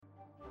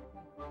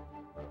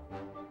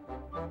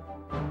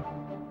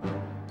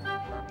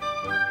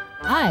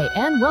Hi,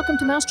 and welcome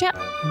to Mouse Chat.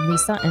 I'm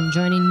Lisa, and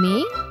joining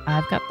me,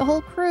 I've got the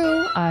whole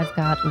crew. I've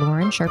got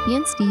Lauren, Sharpie,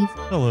 and Steve.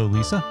 Hello,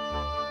 Lisa.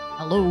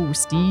 Hello,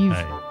 Steve.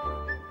 Hi.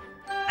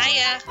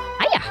 Hiya.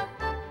 Hiya.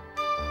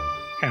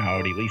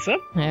 Howdy, Lisa.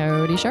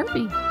 Howdy,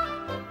 Sharpie.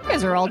 You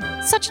guys are all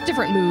such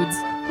different moods.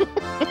 I'm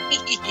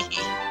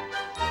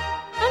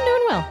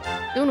doing well.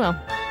 Doing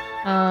well.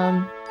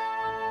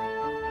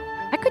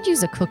 I could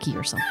use a cookie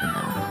or something,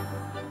 though.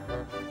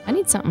 I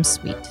need something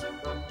sweet.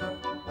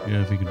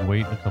 Yeah, if you could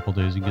wait a couple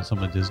days and get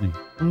some at Disney.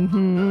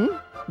 Mm-hmm.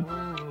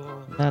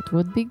 That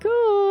would be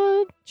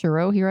good.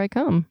 Churro, here I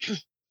come.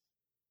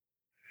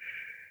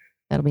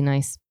 That'll be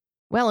nice.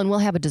 Well, and we'll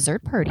have a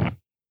dessert party.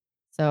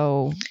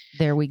 So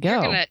there we go.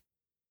 You're gonna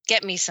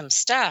get me some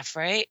stuff,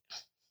 right?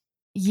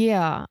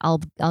 Yeah, I'll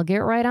get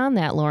right on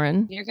that,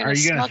 Lauren. You're Are gonna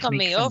you going to smuggle sneak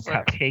me some over.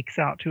 cupcakes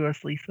out to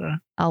us, Lisa?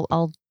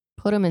 I'll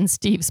put them in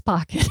Steve's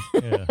pocket.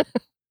 Yeah.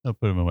 I'll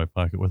put them in my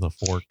pocket with a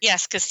fork.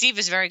 Yes, because Steve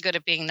is very good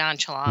at being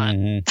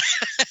nonchalant.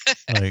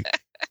 Mhm. Like,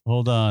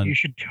 hold on. You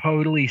should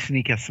totally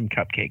sneak us some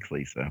cupcakes,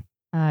 Lisa.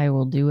 I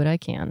will do what I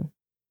can.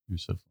 You're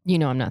so You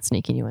know I'm not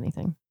sneaking you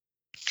anything.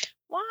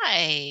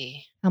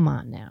 Why? Come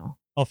on now.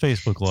 I'll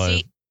Facebook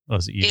Live See,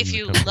 us eating If the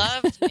you cupcakes.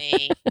 loved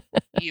me,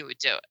 you would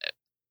do it.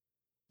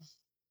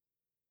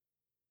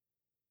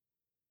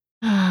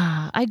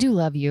 I do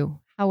love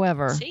you.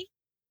 However, See?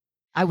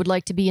 I would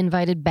like to be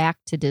invited back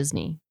to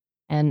Disney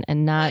and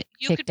not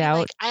You could kicked be out.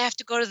 like, I have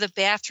to go to the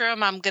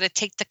bathroom. I'm going to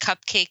take the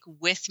cupcake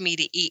with me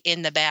to eat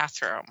in the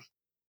bathroom.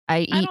 I I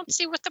eat. don't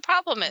see what the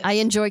problem is. I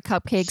enjoy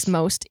cupcakes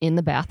most in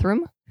the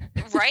bathroom.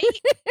 Right?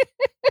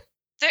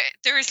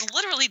 there is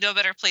literally no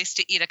better place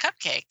to eat a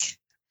cupcake.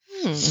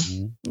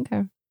 Mhm.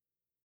 Okay.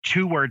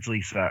 2 words,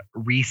 Lisa.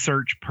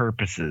 Research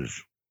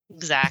purposes.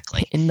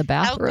 Exactly. In the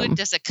How bathroom. good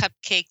does a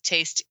cupcake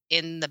taste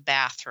in the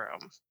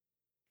bathroom?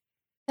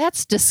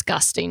 That's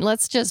disgusting.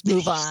 Let's just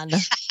move on.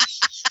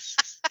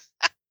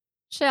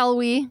 Shall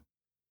we?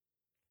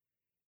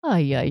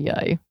 Ay, ay,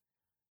 ay.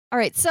 All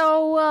right.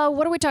 So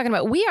what are we talking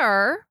about? We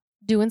are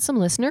doing some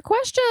listener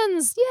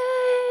questions.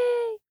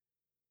 Yay.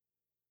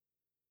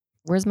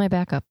 Where's my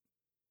backup?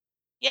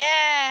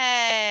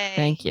 Yay!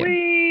 Thank you.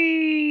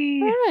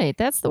 Whee! All right.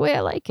 That's the way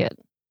I like it.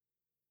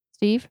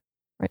 Steve,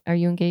 are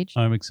you engaged?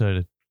 I'm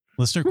excited.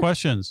 Listener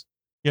questions.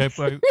 Yeah,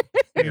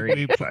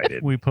 Very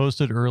excited. we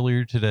posted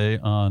earlier today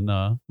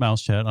on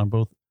Mouse Chat on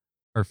both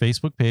our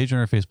Facebook page and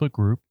our Facebook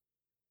group.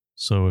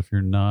 So if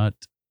you're not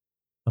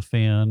a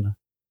fan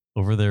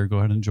over there, go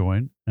ahead and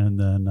join. And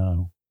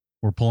then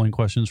we're pulling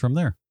questions from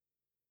there.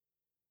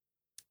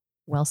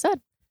 Well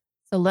said.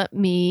 So let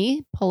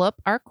me pull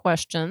up our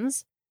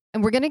questions.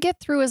 And we're going to get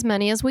through as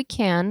many as we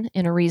can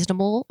in a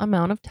reasonable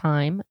amount of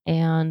time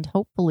and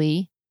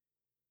hopefully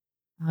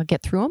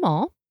get through them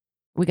all.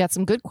 We got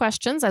some good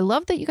questions. I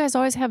love that you guys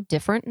always have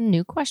different and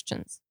new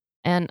questions.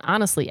 And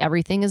honestly,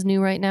 everything is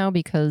new right now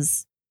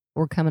because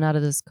we're coming out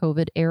of this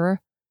COVID era.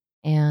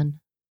 And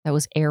that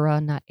was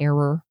era, not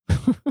error.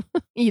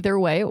 Either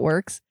way, it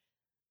works.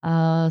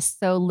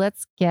 So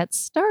let's get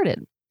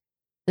started.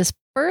 This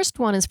first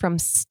one is from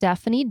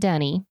Stephanie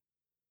Denny.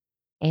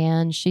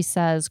 And she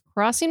says,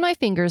 crossing my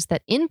fingers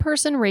that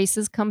in-person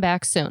races come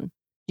back soon.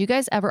 Do you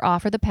guys ever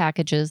offer the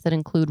packages that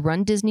include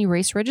Run Disney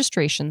race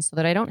registration so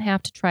that I don't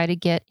have to try to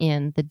get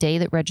in the day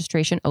that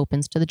registration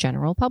opens to the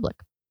general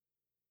public?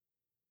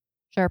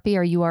 Sharpie,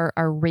 are you our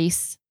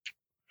race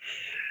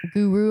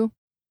guru?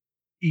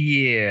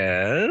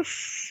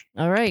 Yes.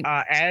 All right.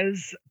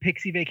 As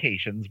Pixie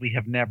Vacations, we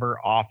have never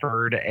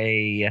offered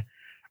a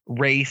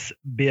race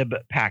bib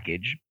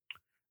package.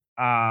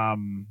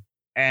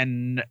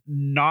 And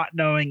not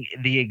knowing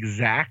the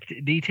exact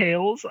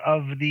details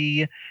of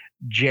the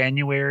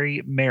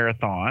January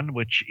marathon,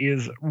 which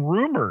is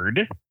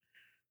rumored.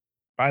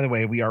 By the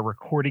way, we are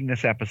recording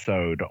this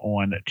episode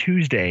on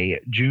Tuesday,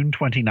 June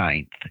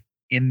 29th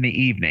in the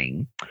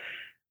evening.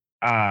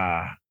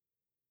 And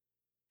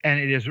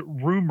it is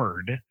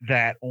rumored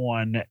that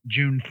on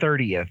June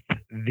 30th,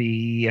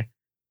 the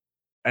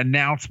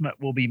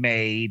announcement will be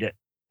made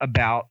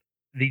about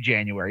the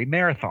January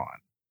marathon.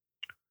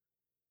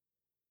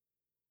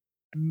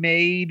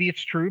 Maybe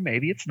it's true,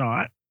 maybe it's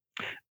not.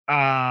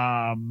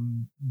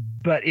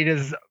 But it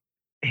is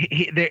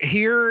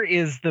here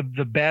is the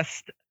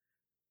best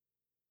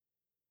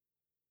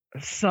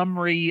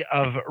summary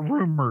of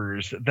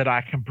rumors that I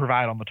can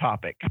provide on the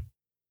topic.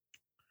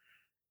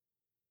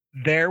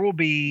 There will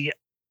be,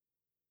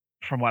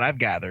 from what I've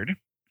gathered,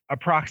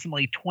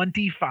 approximately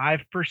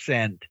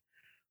 25%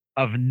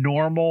 of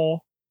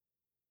normal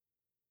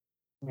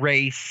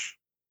race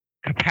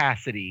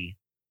capacity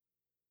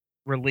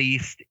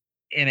released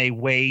in a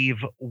wave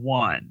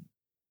 1.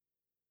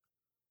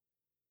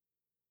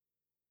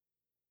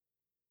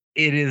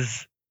 It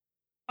is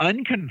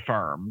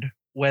unconfirmed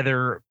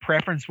whether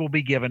preference will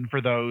be given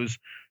for those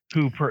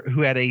who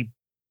had a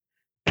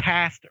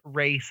past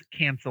race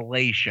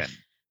cancellation.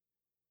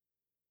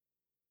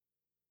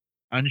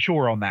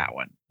 Unsure on that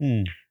one.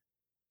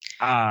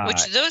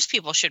 Which those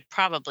people should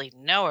probably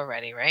know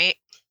already, right?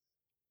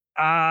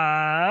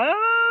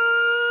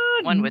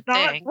 One would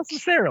not think.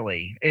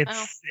 necessarily.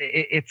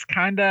 It's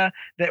kind of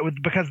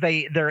because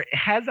there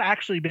has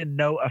actually been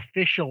no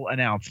official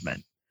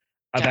announcement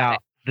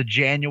about the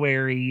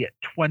January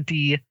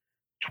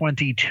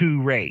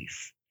 2022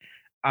 race.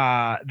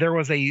 There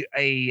was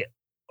a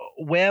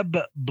web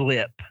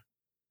blip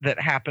that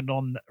happened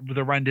on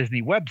the Run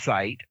Disney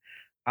website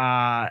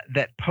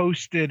that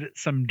posted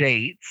some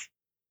dates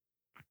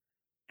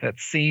that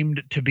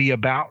seemed to be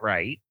about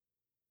right,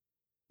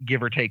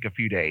 give or take a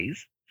few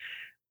days.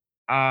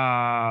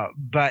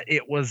 But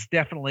it was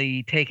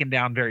definitely taken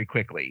down very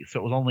quickly. So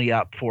it was only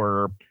up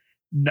for,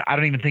 I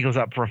don't even think it was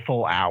up for a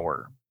full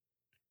hour.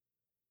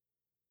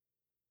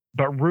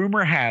 But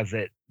rumor has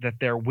it that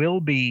there will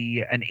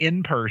be an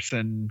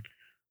in-person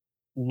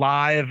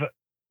live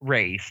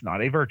race,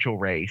 not a virtual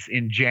race,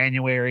 in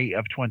January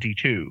of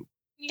 22.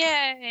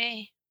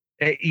 Yay!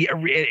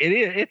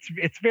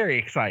 It's very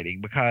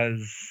exciting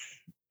because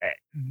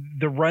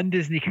the Run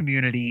Disney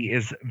community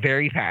is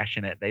very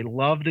passionate. They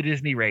love the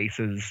Disney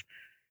races.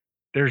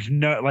 There's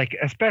no,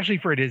 especially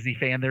for a Disney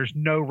fan, there's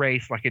no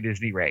race like a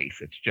Disney race.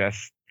 It's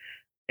just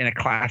in a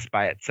class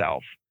by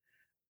itself.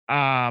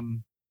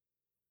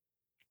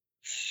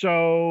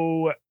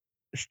 So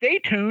stay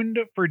tuned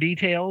for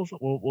details.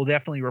 We'll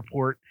definitely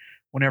report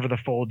whenever the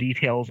full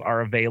details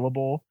are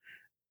available.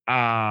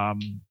 But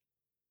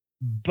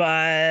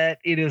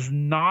it is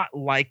not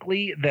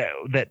likely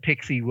that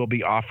Pixie will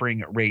be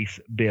offering race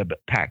bib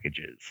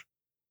packages.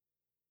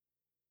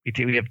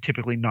 We have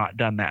typically not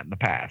done that in the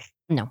past.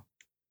 No.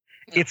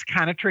 It's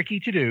kind of tricky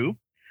to do.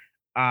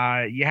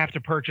 You have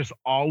to purchase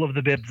all of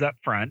the bibs up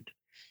front.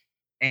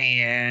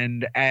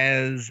 And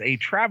as a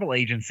travel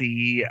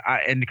agency,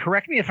 and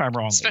correct me if I'm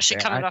wrong, Especially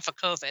Lisa, coming off of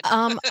COVID.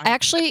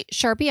 Actually,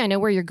 Sharpie, I know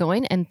where you're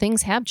going, and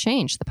things have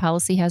changed. The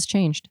policy has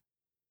changed.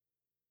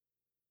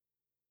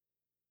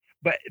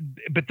 But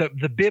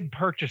the bib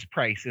purchase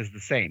price is the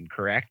same,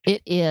 correct?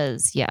 It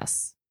is,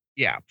 yes.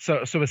 Yeah.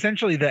 So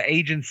essentially the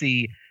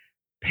agency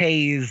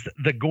pays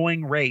the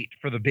going rate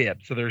for the bib.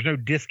 So there's no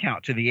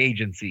discount to the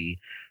agency.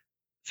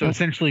 So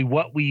essentially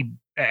what we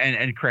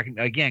and correct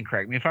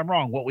me if I'm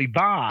wrong, what we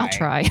buy, I'll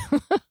try.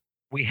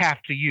 we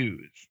have to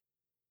use.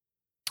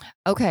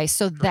 Okay,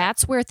 so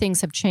that's where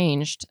things have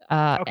changed.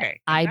 Okay.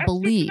 I That's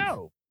believe. good to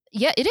know.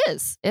 Yeah, it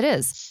is. It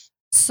is.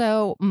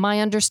 So my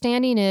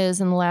understanding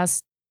is in the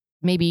last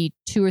maybe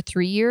 2 or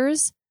 3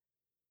 years,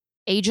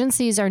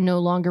 agencies are no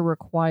longer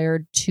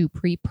required to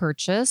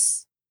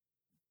pre-purchase.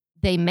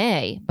 They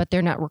may, but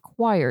they're not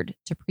required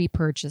to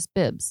pre-purchase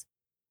bibs.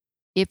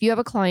 If you have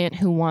a client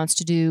who wants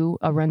to do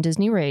a Run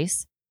Disney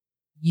race,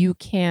 you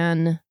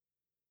can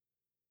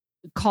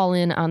call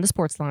in on the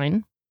sports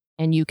line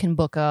and you can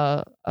book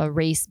a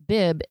race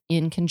bib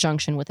in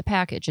conjunction with a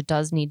package. It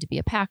does need to be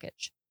a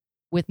package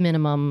with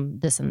minimum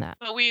this and that.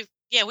 But we've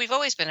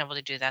always been able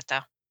to do that though.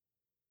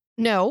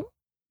 No,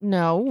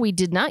 we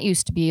did not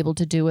used to be able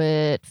to do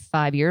it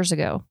 5 years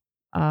ago.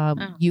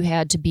 You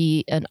had to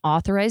be an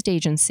authorized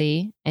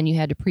agency and you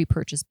had to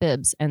pre-purchase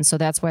bibs. And so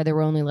that's why there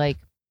were only like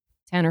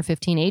 10 or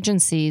 15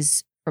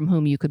 agencies from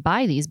whom you could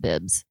buy these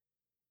bibs.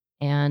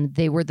 And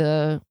they were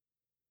the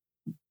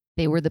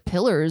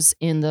pillars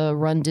in the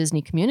Run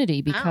Disney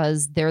community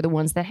because they're the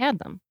ones that had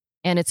them.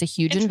 And it's a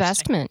huge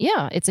investment.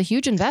 Yeah, it's a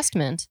huge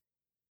investment.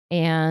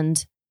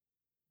 And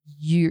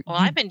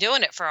I've been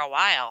doing it for a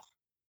while.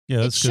 Yeah,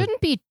 it that's good.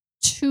 shouldn't be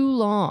too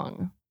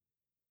long.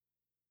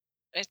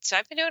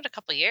 I've been doing it a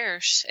couple of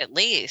years at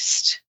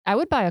least. I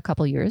would buy a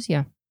couple years,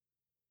 yeah.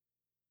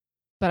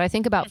 But I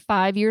think about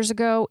 5 years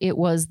ago, it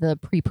was the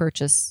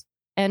pre-purchase.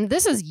 And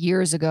this is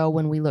years ago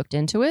when we looked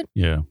into it.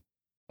 Yeah.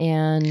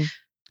 And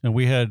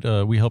we had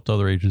we helped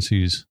other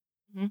agencies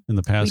in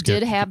the past. We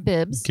did have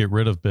bibs. Get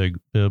rid of big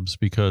bibs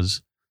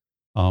because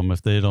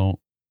if they don't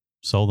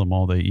sell them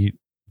all, they eat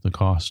the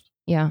cost.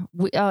 Yeah.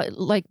 We,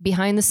 like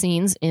behind the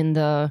scenes in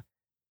the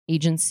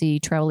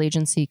travel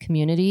agency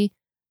community,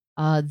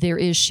 there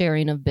is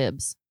sharing of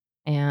bibs.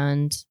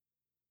 And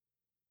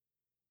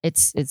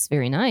it's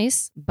very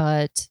nice,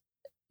 but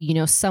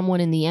someone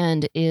in the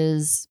end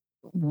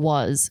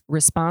was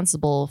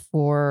responsible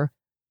for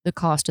the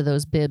cost of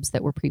those bibs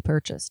that were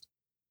pre-purchased.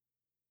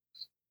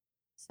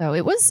 So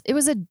it was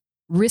a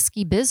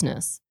risky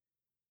business.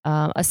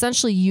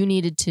 Essentially, you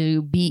needed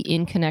to be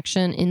in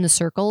connection in the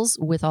circles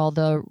with all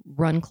the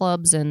run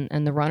clubs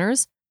and the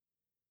runners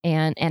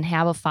and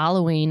have a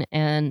following.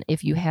 And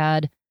if you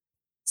had,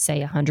 say,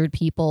 100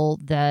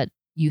 people that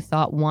you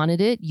thought wanted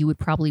it, you would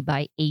probably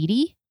buy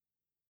 80,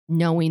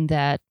 knowing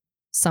that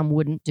some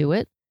wouldn't do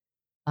it.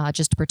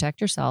 Just to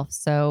protect yourself.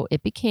 So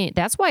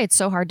that's why it's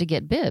so hard to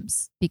get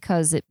bibs,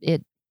 because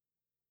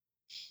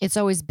it's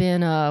always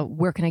been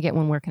where can I get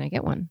one? Where can I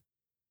get one?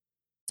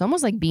 It's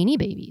almost like Beanie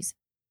Babies.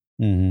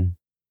 Mm-hmm.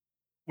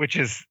 Which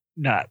is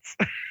nuts.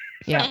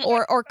 Yeah.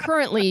 Or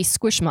currently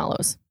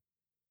Squishmallows.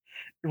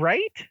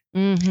 Right?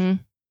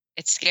 Mm-hmm.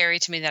 It's scary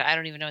to me that I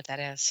don't even know what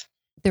that is.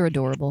 They're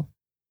adorable.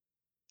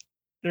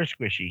 They're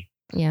squishy.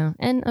 Yeah.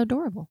 And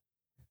adorable.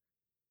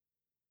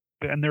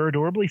 And they're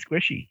adorably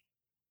squishy.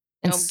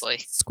 And oh boy.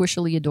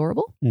 Squishily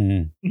adorable.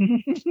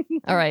 Mm-hmm.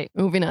 All right.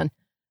 Moving on.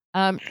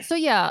 So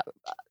yeah,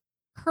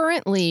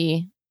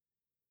 currently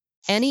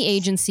any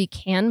agency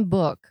can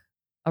book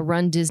a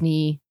Run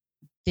Disney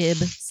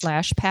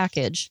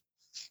bib/package.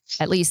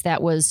 At least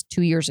that was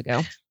 2 years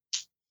ago.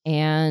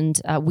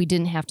 And we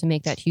didn't have to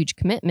make that huge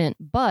commitment,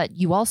 but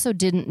you also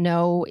didn't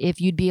know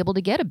if you'd be able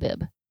to get a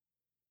bib.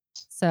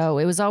 So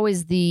it was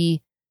always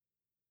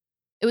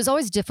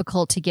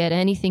difficult to get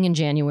anything in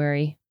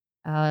January.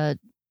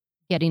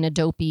 Getting a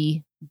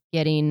Dopey,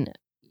 getting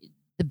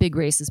the big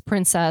races,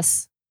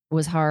 Princess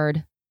was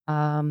hard.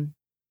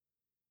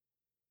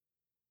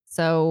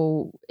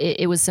 So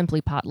it was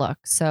simply potluck.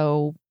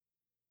 So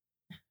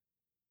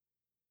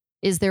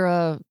is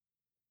there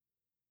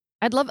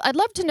I'd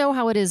love to know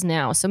how it is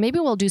now. So maybe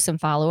we'll do some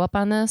follow-up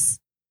on this.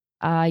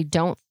 I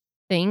don't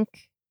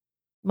think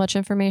much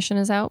information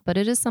is out, but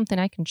it is something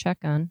I can check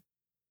on.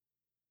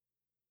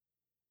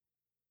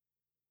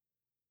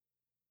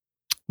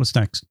 What's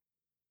next?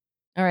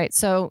 All right.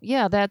 So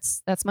yeah,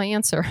 that's my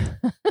answer.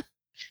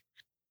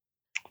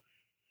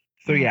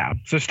 So yeah,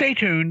 so stay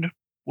tuned.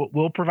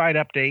 We'll provide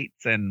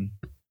updates and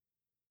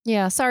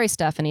Yeah, sorry,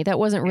 Stephanie. That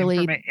wasn't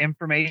really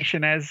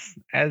information as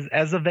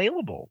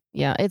available.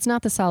 Yeah, it's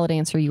not the solid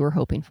answer you were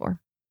hoping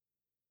for.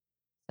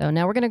 So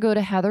now we're going to go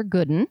to Heather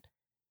Gooden.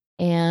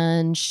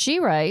 And she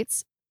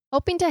writes,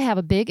 hoping to have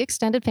a big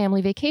extended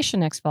family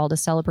vacation next fall to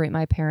celebrate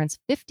my parents'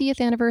 50th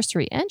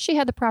anniversary. And she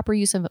had the proper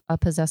use of a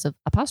possessive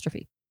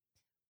apostrophe.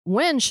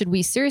 When should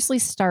we seriously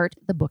start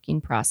the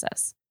booking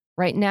process?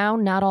 Right now,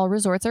 not all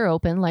resorts are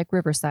open like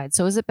Riverside.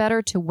 So is it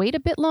better to wait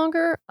a bit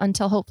longer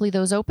until hopefully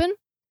those open?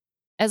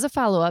 As a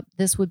follow-up,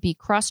 this would be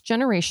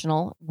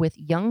cross-generational with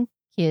young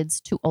kids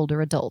to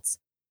older adults.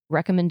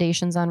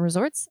 Recommendations on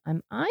resorts?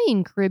 I'm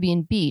eyeing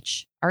Caribbean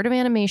Beach, Art of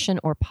Animation,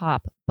 or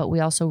Pop, but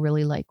we also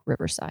really like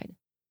Riverside.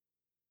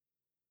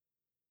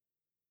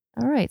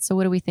 All right, so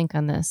what do we think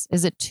on this?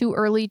 Is it too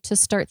early to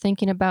start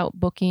thinking about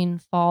booking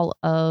fall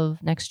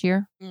of next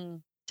year?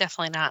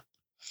 Definitely not.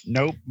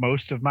 Nope.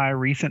 Most of my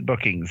recent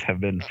bookings have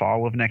been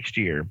fall of next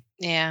year.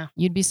 Yeah.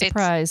 You'd be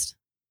surprised.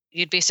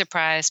 You'd be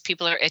surprised.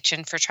 People are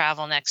itching for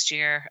travel next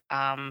year.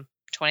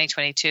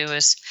 2022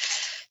 is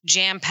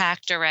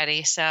jam-packed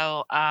already.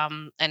 So,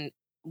 and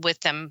with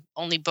them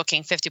only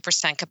booking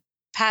 50%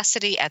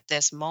 capacity at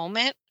this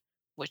moment,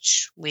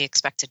 which we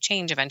expect to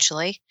change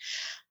eventually,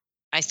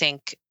 I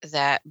think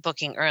that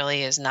booking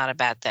early is not a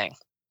bad thing.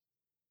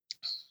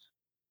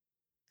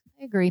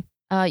 I agree.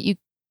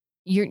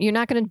 You're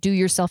not going to do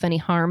yourself any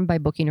harm by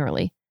booking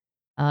early.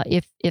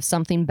 If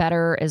something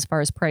better as far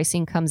as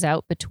pricing comes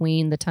out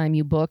between the time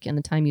you book and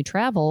the time you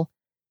travel,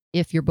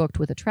 if you're booked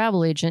with a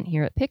travel agent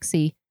here at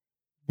Pixie,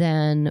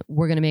 then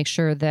we're going to make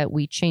sure that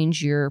we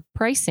change your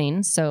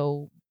pricing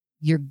so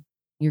you're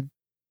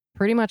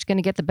pretty much going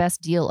to get the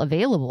best deal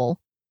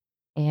available,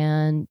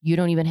 and you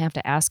don't even have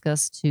to ask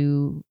us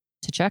to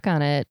check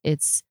on it.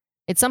 It's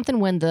something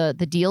when the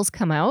deals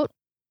come out,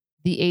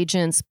 the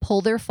agents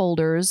pull their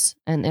folders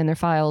and their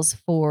files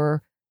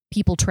for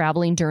people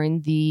traveling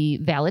during the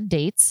valid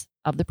dates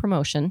of the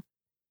promotion,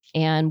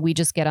 and we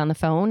just get on the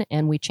phone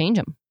and we change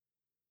them.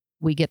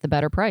 We get the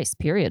better price,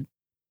 period.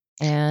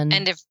 And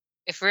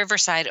if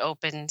Riverside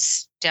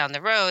opens down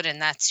the road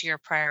and that's your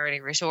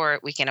priority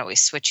resort, we can always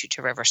switch you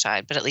to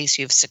Riverside, but at least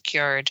you've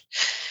secured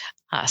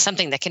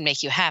something that can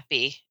make you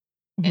happy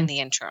in the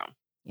interim.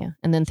 Yeah,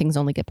 and then things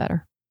only get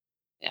better.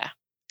 Yeah.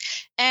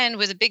 And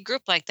with a big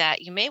group like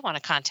that, you may want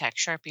to contact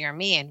Sharpie or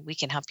me and we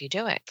can help you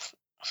do it.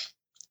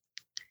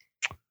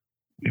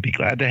 We'd be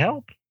glad to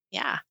help.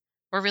 Yeah.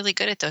 We're really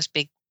good at those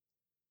big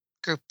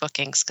group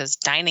bookings because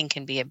dining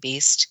can be a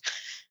beast.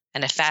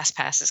 And if fast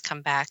passes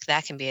come back,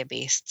 that can be a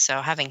beast.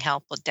 So having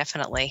help will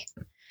definitely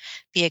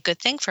be a good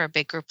thing for a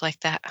big group like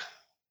that.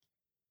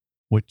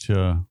 What's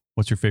your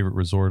favorite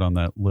resort on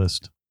that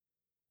list?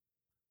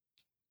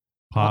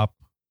 Pop,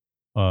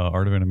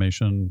 Art of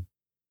Animation,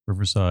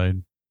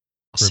 Riverside.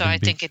 So I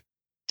think it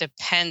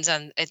depends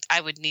on it.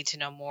 I would need to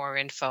know more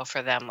info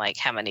for them, like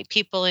how many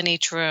people in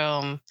each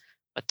room,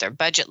 what their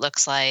budget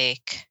looks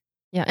like.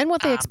 Yeah, and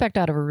what they expect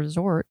out of a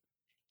resort.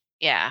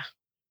 Yeah.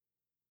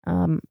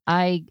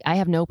 I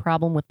have no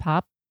problem with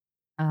Pop.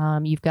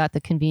 You've got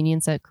the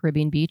convenience at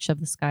Caribbean Beach of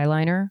the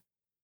Skyliner.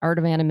 Art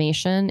of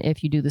Animation,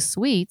 if you do the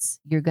suites,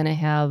 you're going to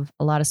have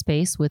a lot of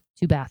space with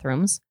 2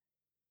 bathrooms.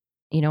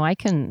 You know, I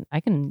can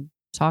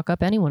talk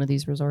up any one of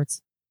these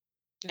resorts.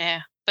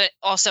 Yeah. But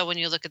also when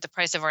you look at the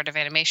price of Art of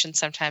Animation,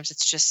 sometimes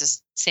it's just the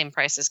same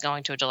price as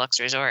going to a deluxe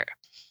resort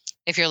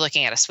if you're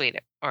looking at a suite.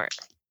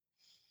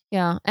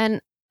 Yeah.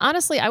 And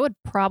honestly, I would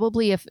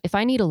probably, if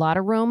I need a lot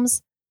of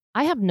rooms,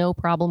 I have no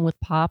problem with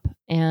Pop.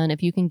 And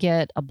if you can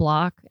get a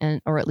block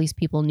or at least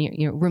people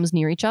near, rooms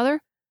near each other,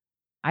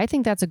 I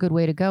think that's a good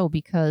way to go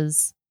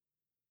because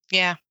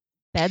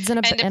beds and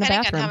a bathroom. And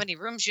depending on how many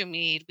rooms you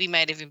need, we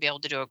might even be able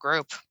to do a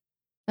group.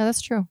 Oh,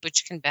 that's true.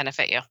 Which can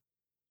benefit you.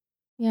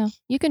 Yeah.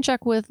 You can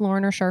check with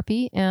Lauren or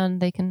Sharpie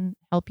and they can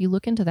help you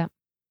look into that.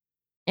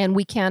 And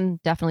we can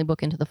definitely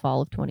book into the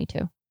fall of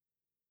 22.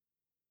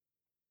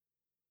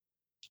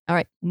 All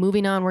right.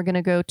 Moving on, we're going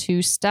to go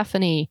to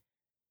Stephanie.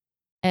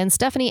 And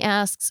Stephanie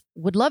asks,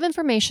 would love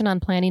information on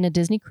planning a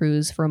Disney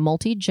cruise for a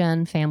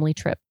multi-gen family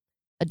trip.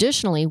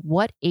 Additionally,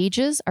 what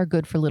ages are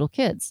good for little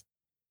kids?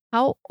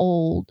 How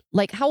old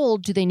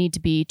do they need to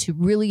be to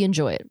really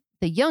enjoy it?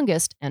 The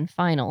youngest and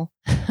final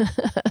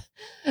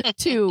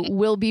two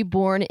will be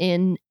born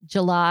in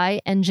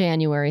July and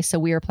January, so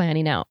we are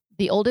planning out.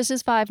 The oldest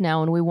is 5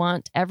 now, and we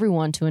want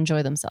everyone to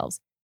enjoy themselves.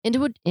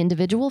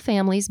 Individual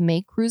families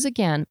may cruise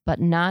again,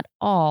 but not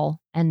all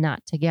and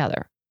not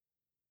together.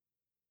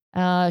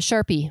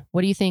 Sharpie,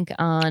 what do you think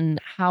on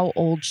how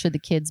old should the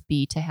kids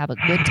be to have a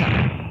good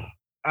time?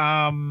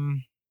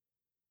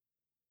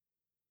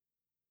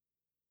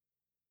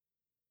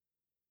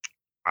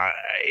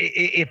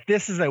 If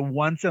this is a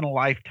once in a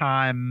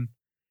lifetime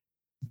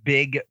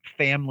big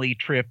family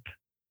trip,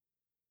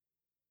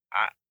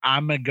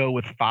 I'm going to go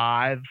with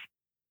 5.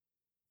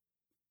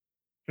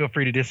 Feel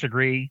free to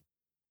disagree.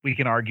 We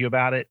can argue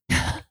about it.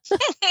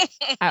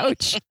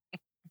 Ouch.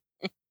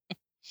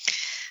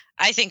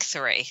 I think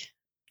 3.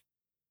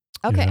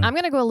 Okay, Yeah. I'm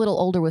going to go a little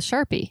older with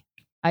Sharpie.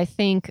 I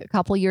think a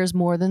couple years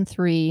more than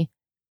 3,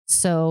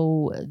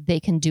 so they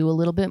can do a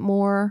little bit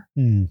more.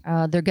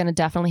 They're going to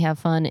definitely have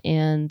fun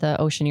in the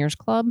Oceaneers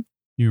Club.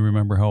 You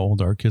remember how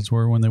old our kids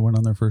were when they went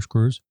on their first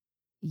cruise?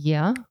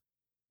 Yeah.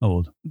 How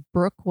old?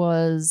 Brooke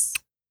was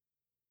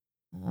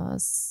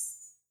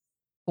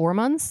 4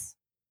 months.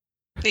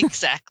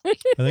 Exactly.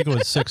 I think it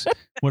was 6.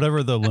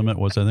 Whatever the limit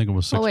was, I think it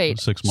was 6, Oh, wait.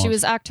 6 months. She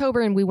was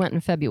October and we went in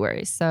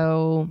February.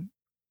 So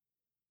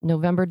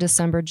November,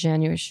 December,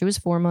 January. She was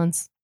 4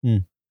 months. Yeah.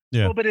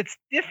 Well, but it's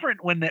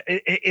different when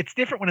it's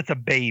different when it's a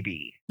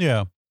baby.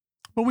 Yeah.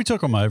 But we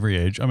took them every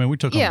age. I mean, we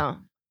took them. Yeah.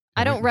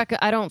 I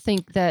don't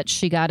think that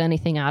she got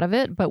anything out of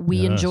it, but we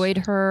Yes. enjoyed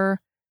her.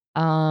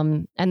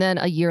 And then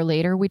a year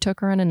later, we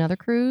took her on another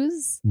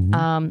cruise.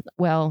 Mhm.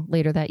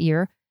 Later that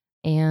year.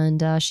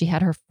 And she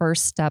had her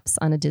first steps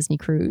on a Disney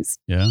cruise.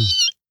 Yeah.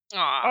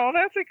 Aw. Oh,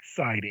 that's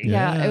exciting.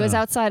 Yeah. It was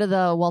Yeah. outside of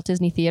the Walt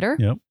Disney Theater.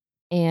 Yep.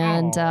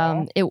 And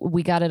Aw.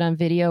 we got it on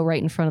video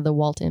right in front of the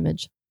Walt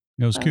image.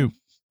 It was cute.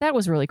 That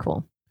was really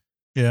cool.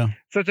 Yeah.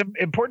 So it's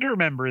important to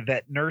remember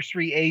that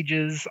nursery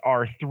ages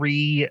are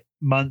 3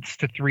 months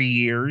to 3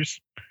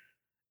 years.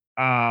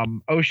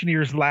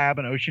 Oceaneers Lab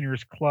and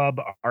Oceaneers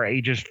Club are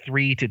ages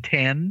 3 to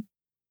 10.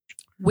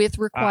 With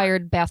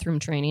required bathroom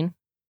training.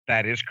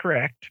 That is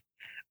correct.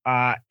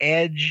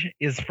 Edge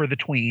is for the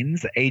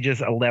tweens,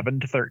 ages 11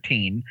 to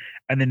 13.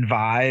 And then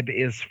Vibe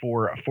is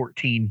for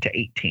 14 to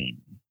 18.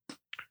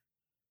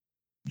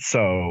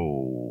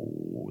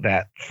 So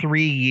that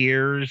 3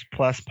 years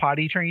plus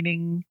potty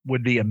training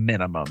would be a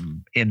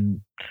minimum if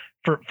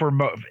you're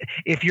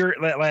If you're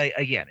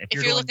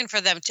going- looking for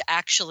them to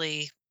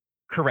actually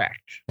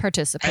correct.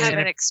 Participate. have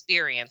And an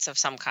experience of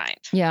some kind.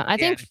 Yeah, I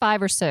think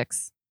 5 or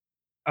 6.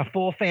 A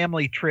full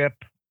family trip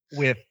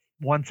with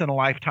once in a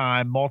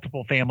lifetime,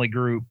 multiple family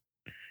group,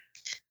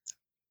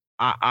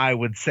 I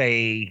would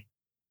say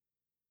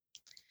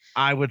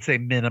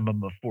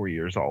minimum of 4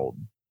 years old.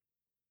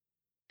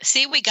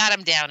 See, we got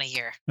them down a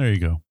year. There you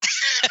go.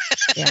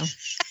 Yeah.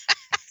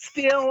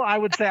 Still, I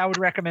would say I would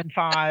recommend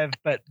 5,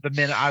 but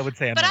I would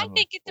say a But I minimum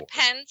think it of 4.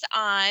 depends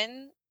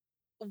on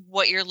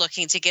what you're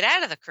looking to get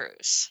out of the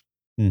cruise.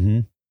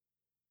 Mm-hmm.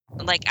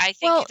 Like, I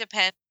think it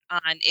depends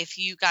on if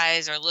you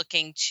guys are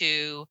looking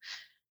to,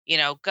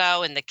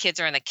 go and the kids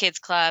are in the kids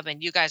club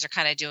and you guys are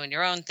kind of doing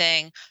your own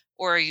thing,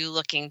 or are you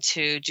looking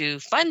to do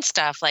fun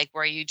stuff, like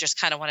where you just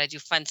kind of want to do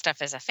fun stuff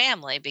as a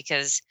family?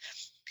 Because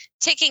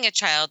taking a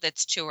child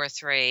that's 2 or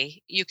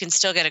 3, you can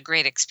still get a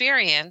great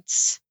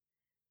experience.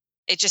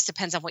 It just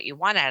depends on what you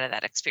want out of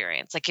that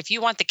experience. Like, if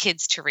you want the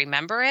kids to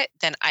remember it,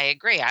 then I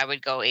agree. I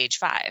would go age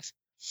 5,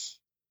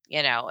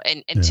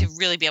 and to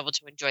really be able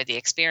to enjoy the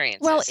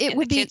experience. Well, it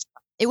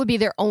would be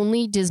their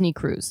only Disney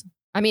cruise.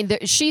 I mean,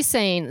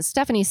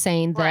 Stephanie's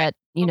saying that,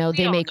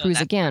 they may cruise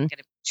again.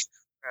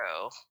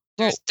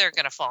 True. They're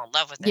going to fall in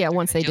love with it. Yeah, They're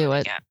once gonna they do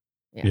it. again.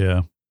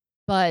 Yeah.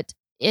 But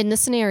in the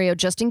scenario,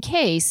 just in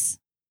case,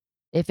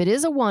 if it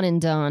is a one and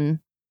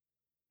done,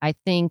 I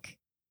think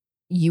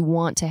you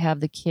want to have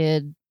the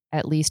kid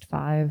at least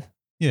 5.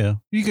 Yeah.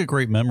 You get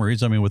great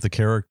memories. I mean, with the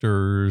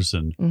characters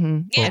and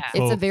Yeah.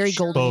 It's a very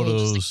golden age. The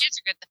photos. kids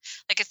are good.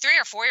 Like a 3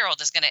 or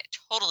 4-year-old is going to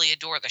totally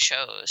adore the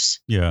shows.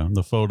 Yeah.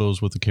 The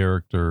photos with the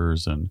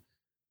characters and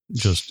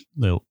just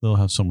they'll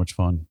have so much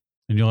fun.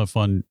 And you'll have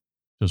fun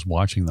just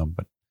watching them.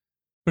 But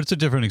it's a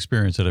different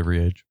experience at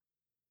every age.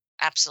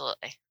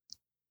 Absolutely.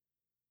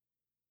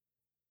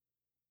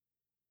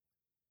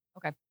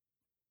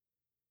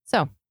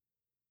 So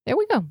there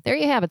we go. There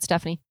you have it,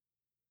 Stephanie.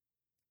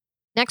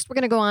 Next, we're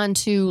going to go on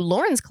to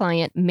Lauren's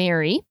client,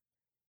 Mary.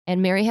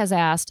 And Mary has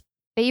asked,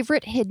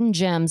 favorite hidden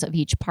gems of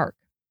each park.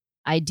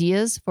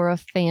 Ideas for a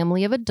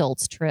family of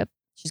adults trip.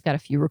 She's got a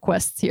few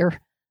requests here.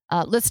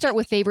 Let's start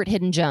with favorite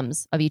hidden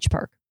gems of each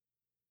park.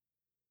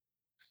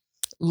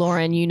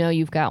 Lauren,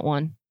 you've got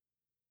one.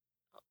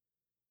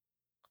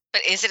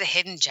 But is it a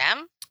hidden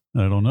gem?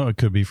 I don't know. It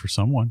could be for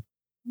someone.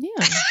 Yeah.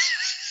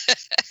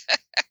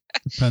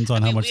 Depends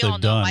on how much we all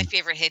they've know done. my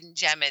favorite hidden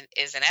gem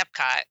is in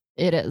Epcot.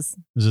 It is.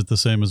 Is it the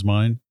same as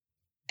mine?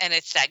 and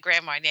it's that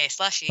Grand Marnier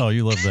slushy. Oh,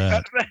 you love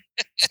that.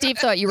 Steve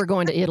thought you were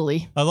going to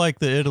Italy. I like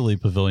the Italy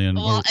pavilion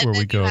Well, where and we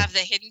then go. you have the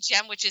hidden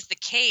gem, which is the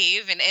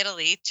cave in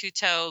Italy,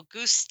 Tutto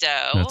Gusto.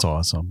 That's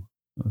awesome.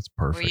 That's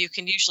Where perfect. you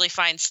can usually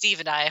find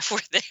Steve and I if we're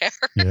there.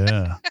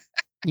 Yeah.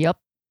 Yep.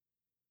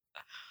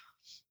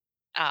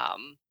 But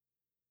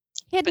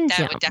Hidden that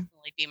gem. would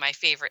definitely be my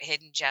favorite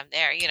hidden gem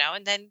there,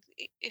 And then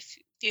if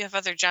you have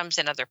other gems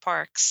in other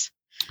parks,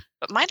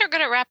 but mine are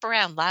going to wrap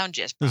around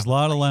lounges. There's a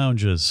lot of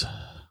lounges.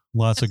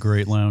 Lots of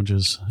great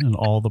lounges in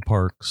all the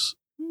parks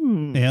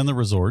and the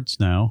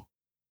resorts now.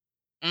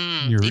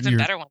 Even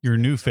better ones. Your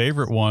new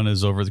favorite one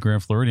is over at the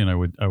Grand Floridian,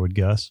 I would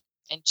guess.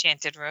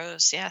 Enchanted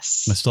Rose,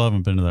 yes. I still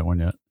haven't been to that one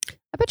yet.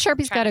 I bet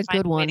Sharpie's got a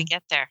good one. To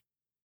get there.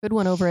 Good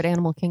one over at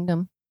Animal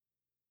Kingdom.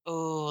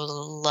 Oh,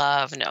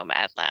 love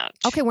Nomad Lounge.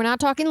 Okay, we're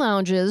not talking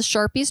lounges.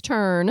 Sharpie's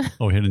turn.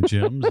 Oh, hidden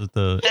gems at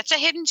the. That's a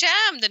hidden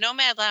gem. The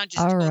Nomad Lounge is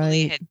All totally a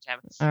right. hidden gem.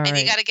 All and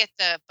right. you got to get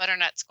the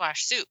butternut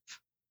squash soup,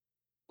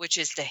 which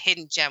is the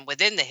hidden gem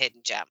within the hidden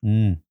gem.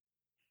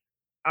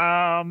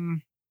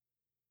 I'm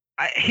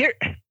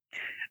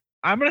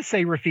going to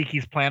say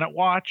Rafiki's Planet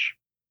Watch.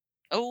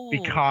 Oh,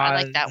 because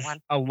I like that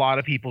one. A lot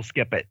of people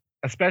skip it,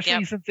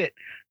 especially since it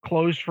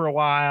closed for a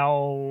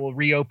while,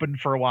 reopened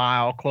for a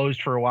while, closed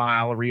for a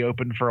while,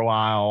 reopened for a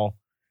while.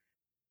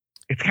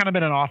 It's kind of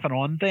been an off and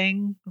on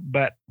thing,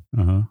 but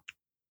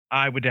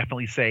I would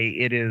definitely say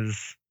it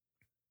is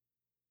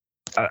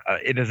a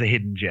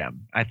hidden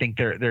gem. I think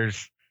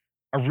it's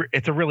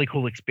a really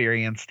cool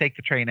experience. Take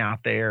the train out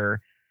there,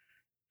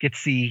 get to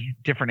see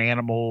different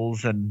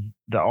animals and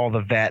all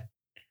the vet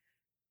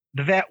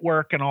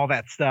work and all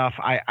that stuff.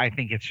 I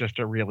think it's just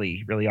a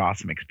really, really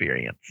awesome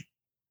experience.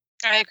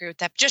 I agree with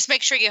that. Just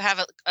make sure you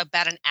have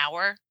about an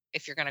hour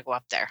if you're going to go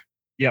up there.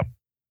 Yep.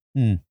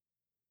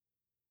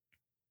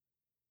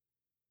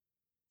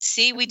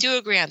 See, we do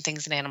agree on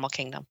things in Animal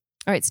Kingdom.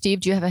 All right,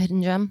 Steve, do you have a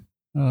hidden gem?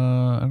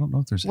 I don't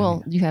know if there's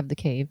you have the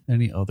cave.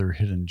 any other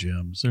hidden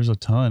gems. There's a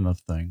ton of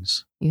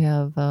things. You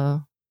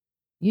have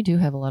you do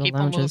have a lot of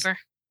People lounges. Mover.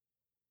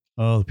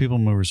 Oh, the People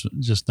Mover's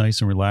just nice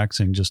and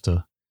relaxing just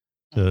to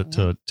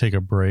take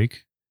a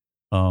break.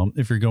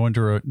 If you're going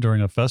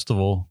during a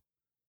festival,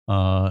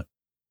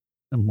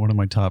 and one of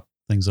my top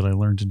things that I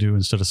learned to do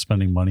instead of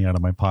spending money out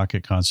of my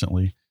pocket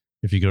constantly,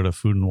 if you go to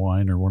Food and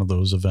Wine or one of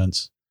those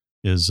events,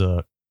 is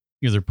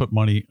either put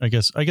money. I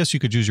guess you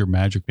could use your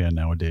Magic Band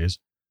nowadays,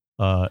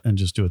 and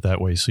just do it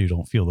that way so you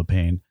don't feel the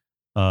pain.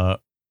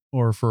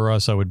 Or for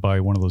us, I would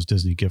buy one of those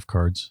Disney gift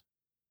cards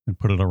and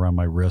put it around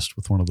my wrist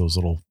with one of those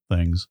little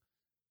things,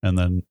 and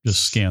then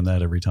just scan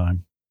that every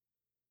time.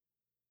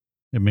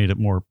 It made it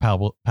more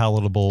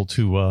palatable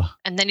to.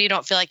 And then you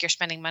don't feel like you're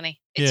spending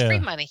money. It's free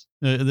money.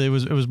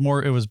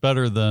 It was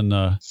better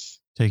than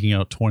taking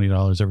out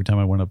 $20 every time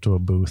I went up to a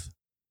booth.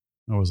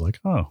 I was like,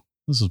 oh,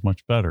 this is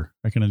much better.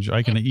 I can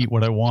eat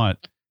what I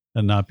want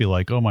and not be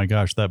like, oh my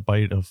gosh, that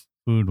bite of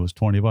food was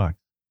 $20.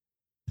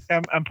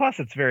 And plus,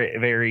 it's very,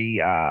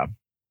 very.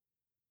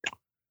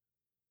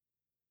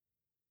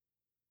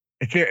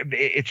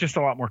 It's just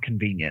a lot more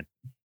convenient.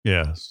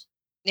 Yes.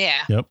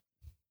 Yeah. Yep.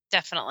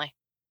 Definitely.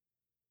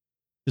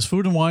 Is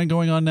Food and Wine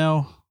going on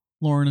now,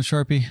 Lauren and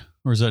Sharpie,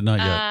 or is that not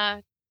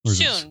yet?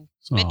 Soon,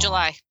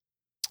 mid-July.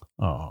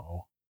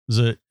 Oh, is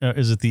it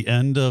the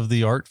end of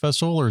the art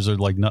festival, or is it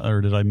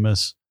or did I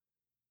miss?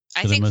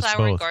 I think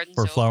Flower and Garden's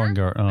over. Flower and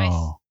Garden.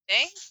 Oh, I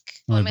think.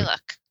 Let me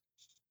look.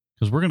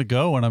 Because we're going to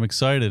go, and I'm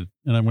excited,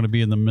 and I'm going to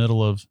be in the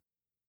middle of.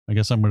 I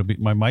guess I'm going to be.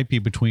 I might be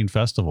between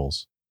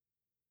festivals,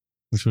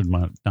 which would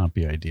not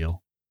be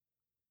ideal.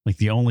 Like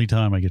the only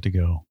time I get to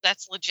go.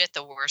 That's legit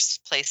the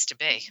worst place to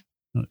be.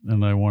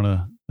 And I want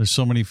to. There's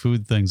so many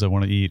food things I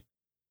want to eat.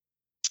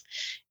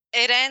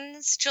 It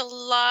ends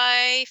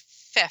July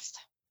 5th.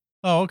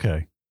 Oh,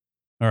 okay.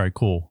 All right,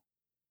 cool.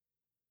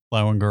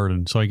 Flower and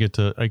Garden. So I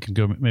can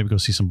go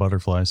see some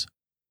butterflies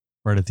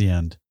right at the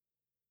end.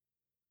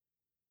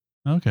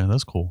 Okay,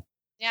 that's cool.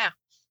 Yeah.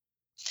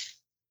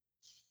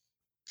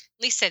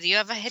 Lisa, do you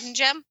have a hidden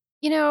gem?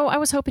 I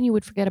was hoping you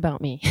would forget about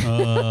me.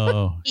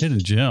 Oh, hidden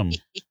gem.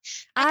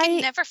 I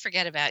can never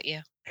forget about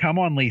you. Come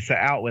on, Lisa,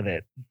 out with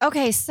it.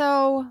 Okay,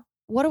 so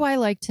what do I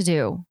like to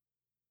do?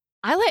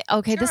 This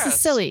is Churros.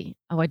 silly.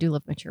 Oh, I do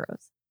love my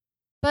churros.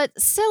 But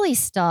silly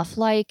stuff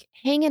like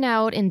hanging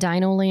out in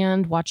Dino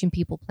Land, watching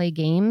people play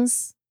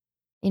games.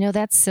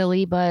 That's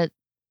silly,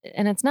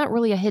 and it's not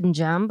really a hidden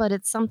gem, but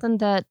it's something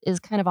that is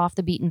kind of off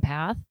the beaten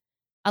path.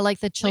 I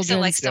like the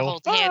children. Lisa likes to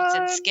hold hands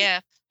and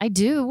skip. I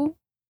do.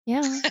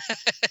 Yeah.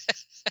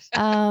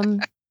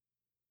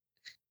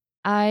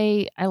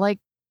 I like,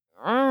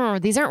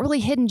 these aren't really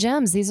hidden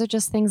gems. These are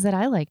just things that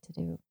I like to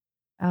do.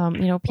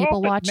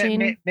 People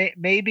watching.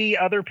 Maybe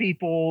other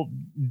people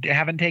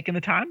haven't taken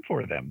the time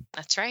for them.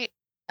 That's right.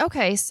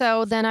 Okay,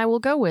 so then I will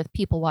go with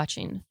people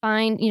watching.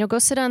 Fine, go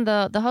sit on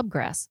the hub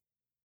grass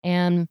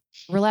and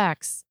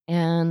relax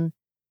and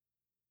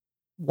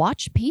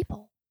watch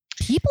people.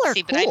 People are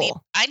cool.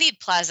 But I need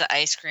Plaza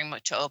ice cream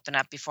to open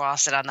up before I'll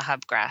sit on the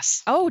hub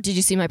grass. Oh, did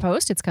you see my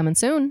post? It's coming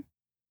soon.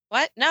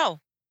 What?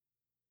 No.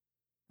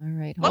 All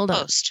right, What hold on.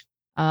 post?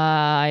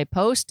 I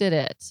posted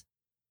it.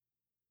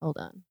 Hold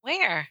on.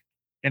 Where?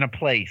 In a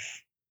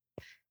place.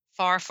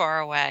 Far, far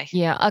away.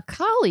 Yeah, a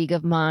colleague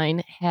of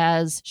mine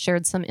has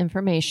shared some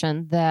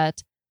information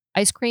that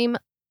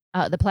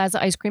the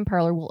Plaza Ice Cream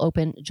Parlor will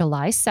open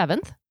July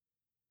 7th.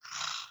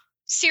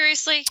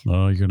 Seriously?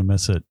 Oh, you're gonna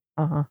miss it.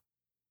 Uh-huh.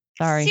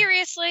 Sorry.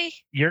 Seriously?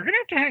 You're going to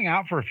have to hang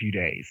out for a few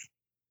days.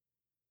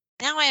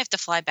 Now I have to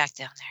fly back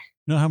down there.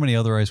 You know how many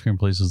other ice cream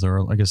places there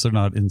are? I guess they're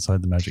not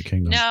inside the Magic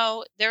Kingdom.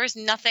 No, there is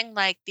nothing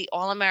like the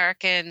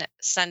All-American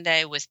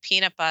sundae with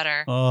peanut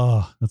butter.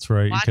 Oh, that's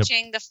right.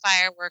 Watching the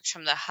fireworks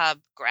from the hub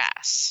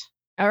grass.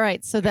 All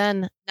right, so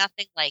then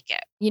Nothing like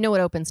it. you know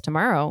what opens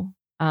tomorrow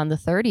on the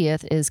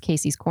 30th is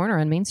Casey's Corner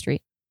on Main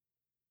Street.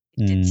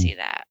 I did Mm. see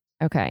that.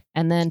 Okay,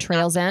 and then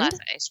Trails Not the End.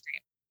 Plaza ice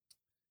cream.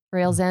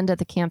 Trails End at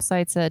the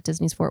campsites at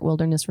Disney's Fort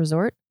Wilderness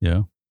Resort.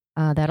 Yeah.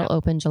 That'll Yep.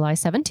 open July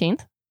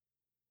 17th.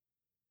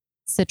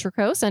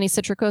 Citricos. Any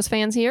Citricos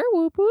fans here?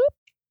 Whoop whoop.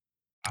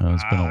 Oh,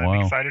 it's been a I'm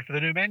while. excited for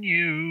the new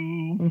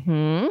menu.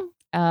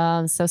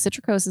 Mm-hmm. So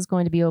Citricos is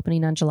going to be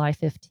opening on July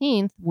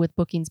 15th, with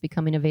bookings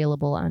becoming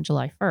available on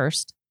July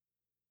 1st.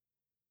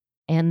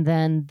 And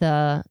then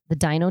the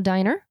Dino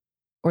Diner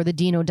or the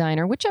Dino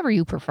Diner, whichever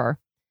you prefer,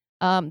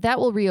 that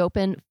will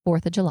reopen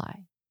 4th of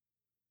July.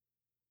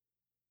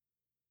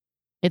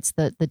 It's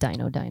the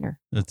Dino Diner.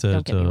 It's Don't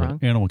at get me wrong.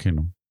 Animal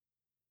Kingdom.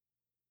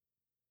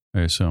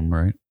 I assume,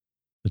 right?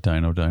 The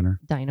Dino Diner.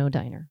 Dino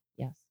Diner.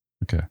 Yes.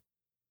 Okay.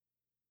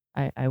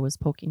 I was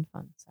poking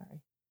fun.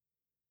 Sorry.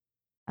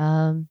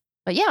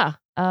 But yeah,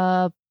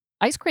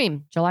 ice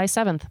cream, July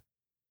 7th.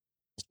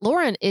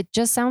 Lauren, it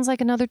just sounds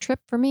like another trip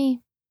for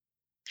me.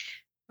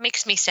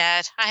 Makes me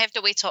sad. I have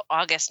to wait till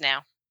August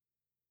now.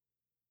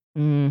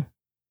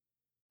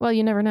 Well,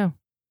 you never know.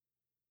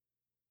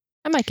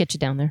 I might get you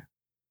down there.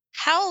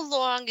 How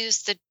long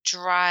is the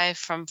drive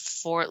from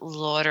Fort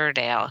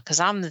Lauderdale? Because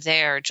I'm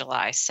there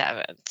July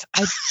 7th.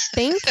 I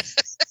think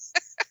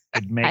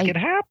Could make it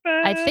happen.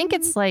 I think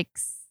it's like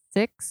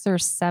 6 or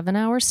 7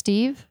 hours,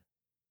 Steve.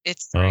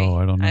 It's 3. Oh,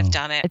 I don't know. I've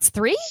done it. It's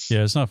 3?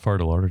 Yeah, it's not far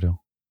to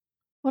Lauderdale.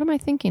 What am I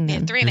thinking Yeah,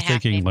 then? 3 You're and a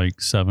half. taking maybe. like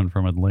 7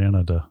 from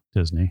Atlanta to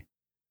Disney.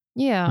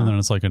 Yeah. And then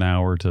it's like an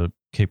hour to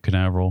Cape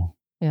Canaveral.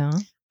 Yeah.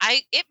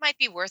 It might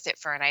be worth it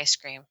for an ice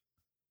cream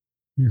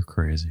You're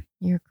crazy.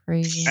 You're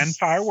crazy. And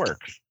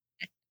fireworks.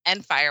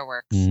 and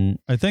fireworks.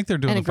 I think they're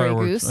doing And the a Grey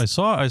fireworks. Goose.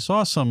 I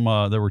saw some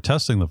that were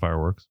testing the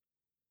fireworks.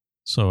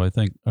 So I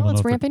think I Oh, don't it's know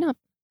if ramping up.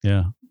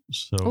 yeah.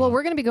 So Well,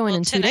 we're going to be going Well,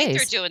 in 2 tonight days.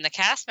 they're doing the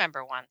cast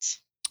member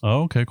ones.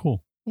 Oh, okay,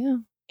 cool. Yeah.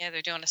 Yeah,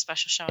 they're doing a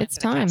special showing It's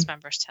for the cast time.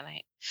 members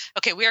tonight.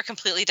 Okay, we are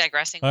completely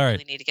digressing. All We right,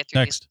 really need to get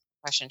through Next. these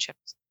question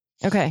chips.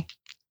 Okay.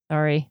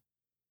 Sorry.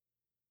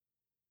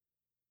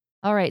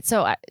 All right.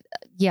 So,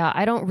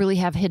 I don't really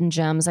have hidden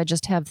gems. I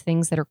just have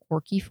things that are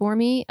quirky for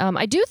me.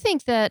 I do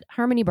think that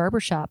Harmony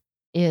Barbershop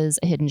is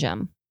a hidden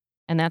gem,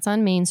 and that's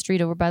on Main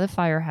Street over by the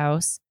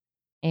firehouse.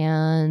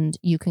 And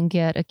you can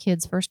get a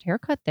kid's first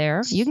haircut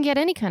there. You can get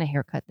any kind of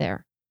haircut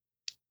there.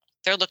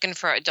 They're looking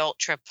for adult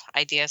trip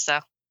ideas, though.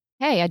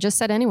 Hey, I just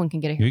said anyone can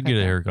get a haircut. You can get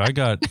a there.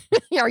 haircut.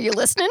 Are you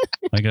listening?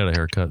 I got a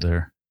haircut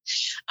there.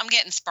 I'm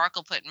getting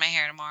sparkle put in my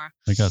hair tomorrow.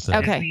 I got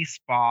that. Okay. Disney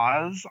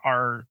spas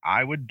are.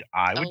 I would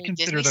Oh,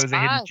 consider Disney those a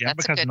hidden spas, gem that's a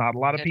because good- not a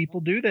lot of good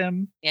people do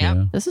them.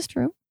 Yeah. This is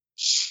true.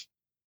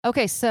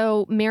 Okay,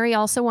 so Mary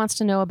also wants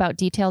to know about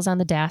details on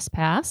the DAS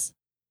Pass.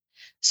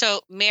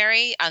 So,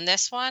 Mary, on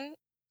this one,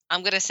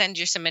 I'm going to send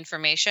you some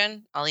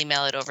information. I'll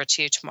email it over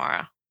to you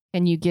tomorrow.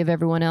 Can you give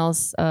everyone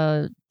else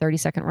a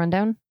 30-second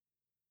rundown?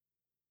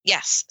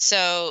 Yes.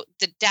 So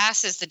the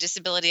DAS is the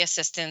Disability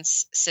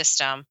Assistance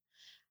System.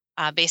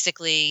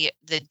 Basically,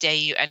 the day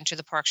you enter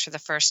the parks for the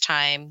first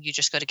time, you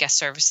just go to guest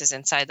services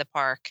inside the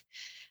park.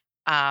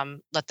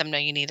 Let them know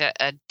you need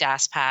a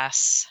DAS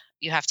pass.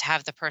 You have to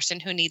have the person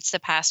who needs the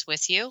pass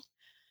with you.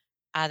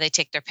 They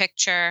take their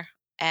picture,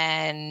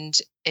 and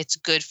it's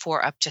good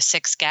for up to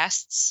 6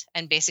 guests.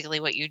 And basically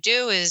what you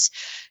do is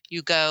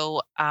you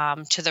go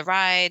to the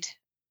ride.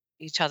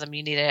 You tell them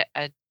you need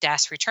a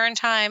DAS return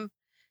time,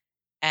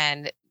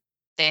 and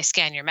they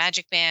scan your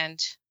Magic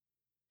Band,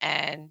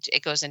 and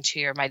it goes into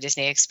your My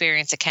Disney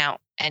Experience account.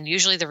 And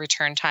usually the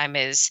return time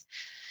is,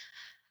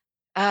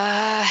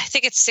 I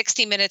think it's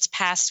 60 minutes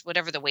past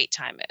whatever the wait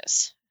time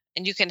is.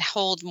 And you can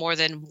hold more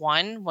than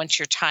one once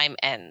your time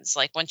ends.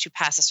 Like once you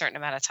pass a certain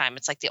amount of time,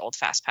 it's like the old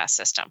Fast Pass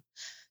system.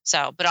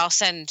 So, but I'll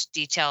send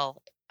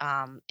detail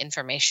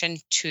information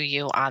to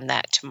you on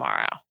that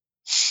tomorrow.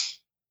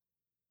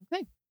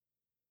 Okay.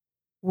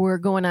 We're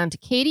going on to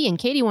Katie, and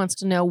Katie wants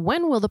to know,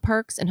 when will the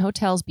parks and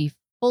hotels be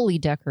fully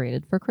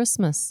decorated for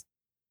Christmas?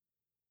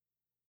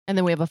 And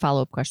then we have a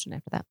follow-up question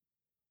after that.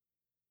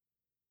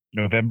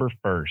 November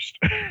 1st.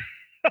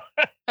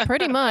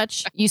 Pretty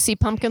much. You see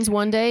pumpkins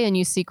one day and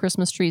you see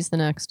Christmas trees the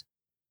next.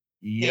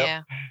 Yep.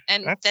 Yeah.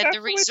 And That's then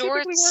the way it typically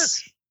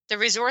works. the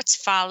resorts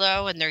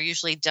follow, and they're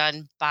usually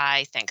done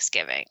by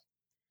Thanksgiving.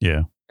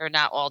 Yeah. They're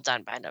not all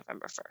done by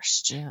November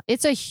 1st. Yeah.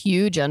 It's a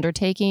huge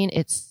undertaking.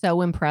 It's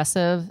so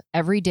impressive.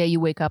 Every day you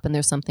wake up and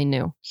there's something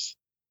new.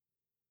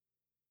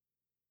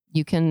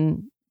 You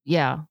can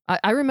Yeah.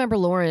 I remember,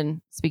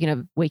 Lauren, speaking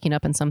of waking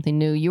up in something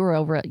new, you were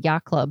over at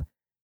Yacht Club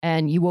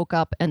and you woke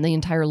up and the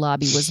entire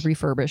lobby was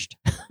refurbished.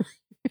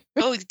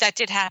 Oh, that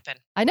did happen.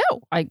 I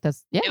know.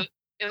 Yeah.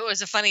 It was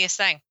the funniest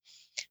thing.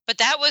 But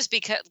that was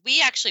because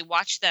we actually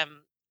watched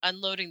them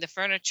unloading the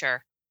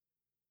furniture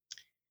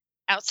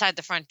outside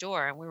the front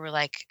door. And we were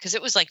like, because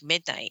it was like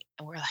midnight.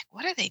 And we were like,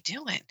 what are they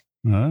doing?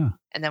 Ah.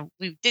 And then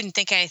we didn't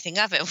think anything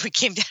of it. When we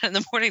came down in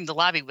the morning, the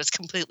lobby was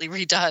completely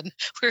redone.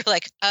 We were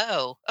like,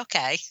 oh,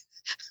 okay.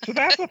 So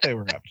that's what they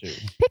were up to.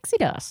 Pixie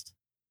dust.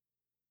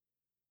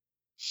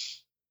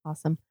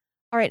 Awesome.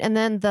 All right. And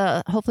then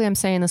hopefully I'm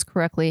saying this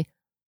correctly,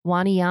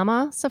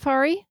 Wanyama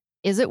Safari.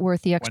 Is it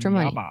worth the extra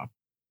money?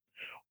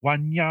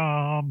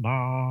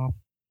 Wanyama.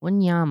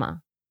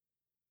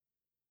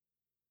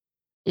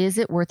 Is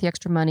it worth the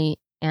extra money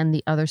and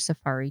the other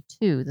safari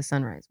too, the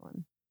sunrise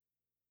one?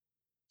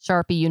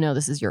 Sharpie, you know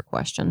this is your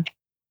question.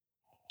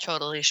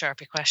 Totally a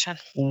Sharpie question.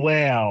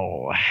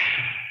 Well,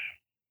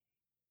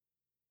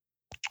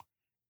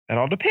 it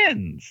all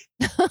depends.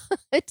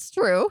 It's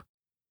true.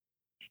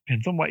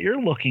 Depends on what you're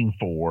looking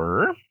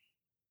for.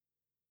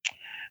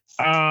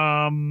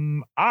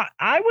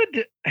 I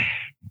would.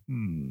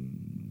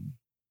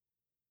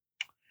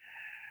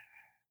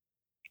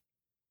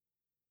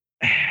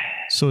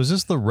 So is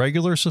this the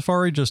regular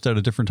safari just at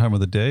a different time of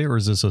the day, or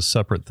is this a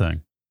separate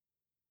thing?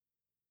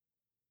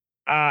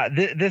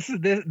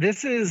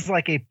 This is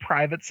like a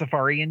private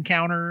safari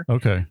encounter.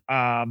 Okay.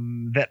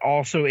 That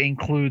also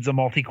includes a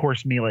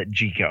multi-course meal at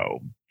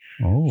Jiko.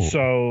 Oh.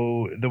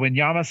 So the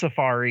Wanyama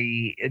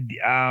Safari,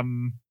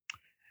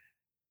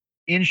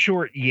 in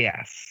short,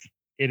 yes,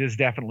 it is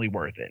definitely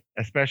worth it,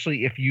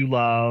 especially if you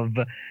love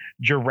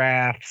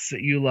giraffes,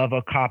 you love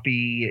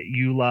okapi,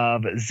 you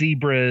love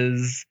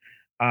zebras,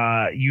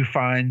 you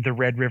find the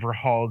Red River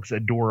hogs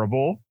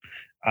adorable,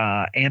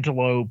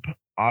 antelope,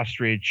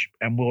 ostrich,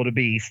 and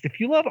wildebeest.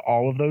 If you love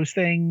all of those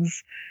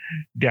things,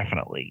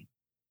 definitely.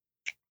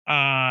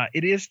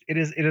 It is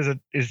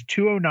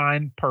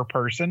 $209 per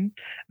person.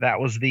 That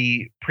was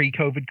the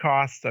pre-COVID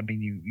cost. I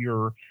mean,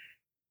 you're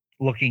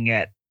looking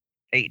at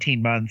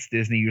 18 months.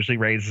 Disney usually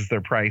raises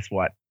their price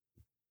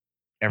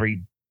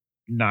every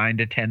 9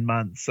 to 10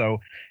 months. So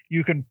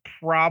you can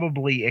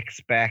probably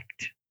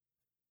expect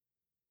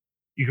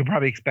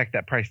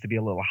that price to be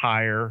a little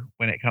higher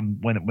when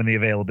the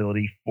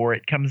availability for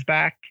it comes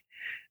back.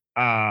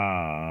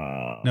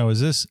 Now,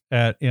 is this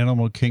at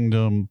Animal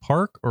Kingdom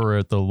Park or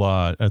at the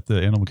lodge, at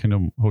the Animal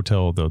Kingdom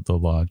Hotel, the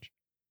lodge?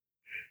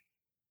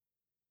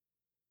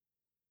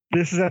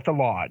 This is at the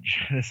lodge.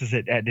 This is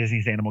at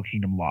Disney's Animal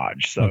Kingdom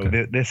Lodge. So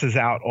Okay. This is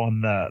out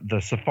on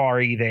the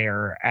safari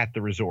there at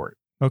the resort.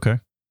 Okay,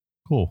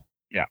 cool.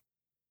 Yeah.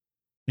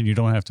 And you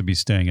don't have to be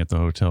staying at the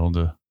hotel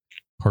to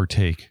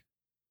partake.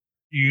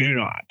 You do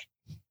not.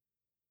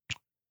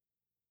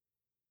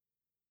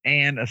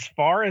 And as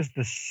far as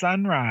the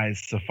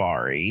Sunrise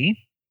Safari,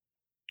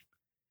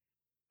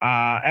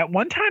 at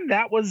one time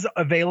that was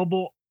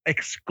available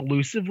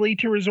exclusively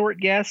to resort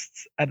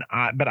guests,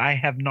 but I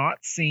have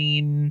not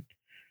seen.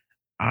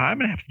 I'm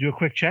gonna have to do a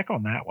quick check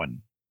on that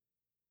one.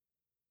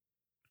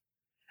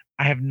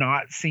 I have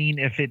not seen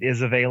if it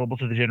is available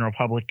to the general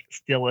public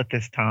still at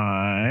this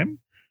time.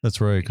 That's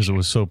right, because it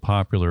was so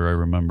popular. I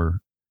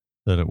remember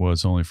that it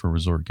was only for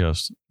resort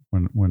guests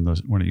when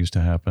it used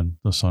to happen,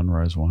 the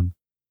Sunrise one.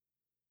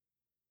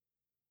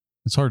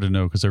 It's hard to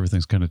know because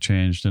everything's kind of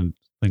changed and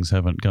things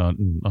haven't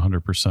gotten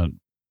 100%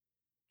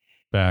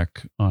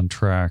 back on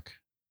track.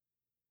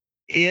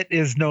 It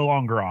is no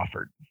longer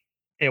offered.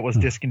 It was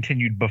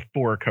discontinued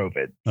before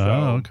COVID. So,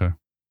 okay.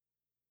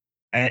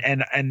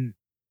 And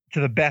to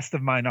the best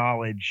of my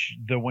knowledge,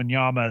 the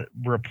Wanyama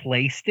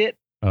replaced it.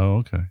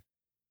 Oh, okay.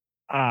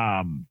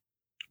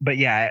 But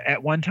yeah,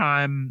 at one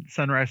time,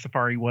 Sunrise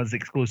Safari was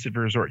exclusive to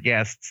resort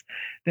guests.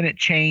 Then it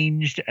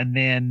changed, and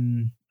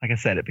then, like I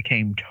said, it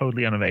became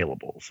totally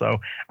unavailable. So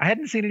I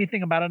hadn't seen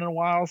anything about it in a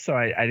while, so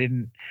I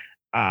didn't.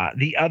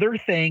 The other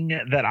thing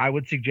that I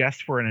would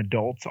suggest for an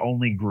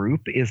adults-only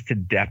group is to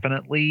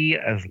definitely,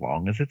 as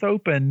long as it's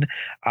open,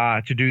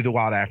 to do the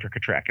Wild Africa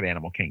Trek at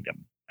Animal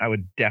Kingdom. I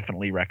would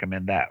definitely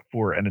recommend that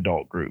for an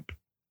adult group.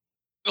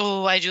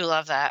 Oh, I do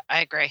love that.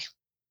 I agree.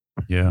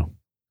 Yeah.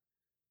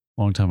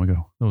 Long time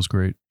ago. That was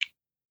great.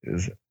 It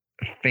is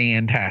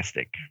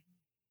fantastic.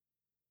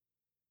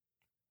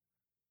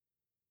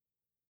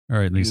 All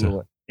right, Lisa. You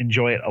will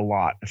enjoy it a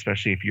lot,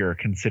 especially if you're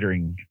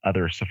considering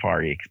other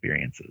safari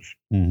experiences.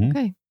 Mm-hmm.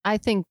 Okay. I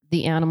think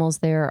the animals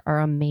there are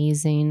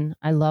amazing.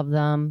 I love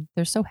them.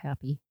 They're so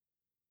happy.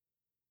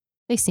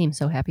 They seem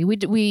so happy.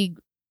 We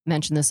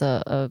mentioned this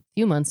a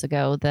few months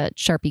ago that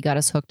Sharpie got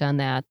us hooked on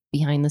that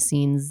behind the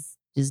scenes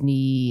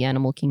Disney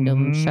Animal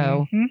Kingdom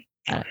show.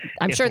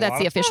 I'm sure that's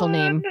the official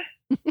name.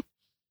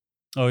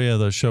 Oh yeah,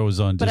 the show is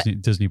on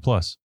Disney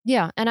Plus.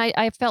 Yeah, and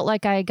I felt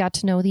like I got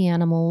to know the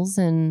animals,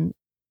 and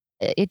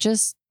it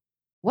just,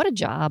 what a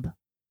job.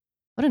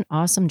 What an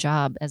awesome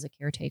job as a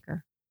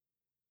caretaker.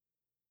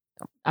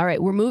 All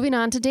right, we're moving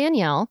on to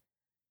Danielle.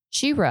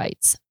 She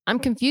writes, I'm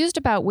confused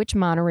about which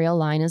monorail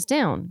line is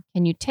down.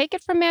 Can you take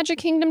it from Magic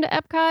Kingdom to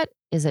Epcot?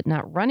 Is it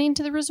not running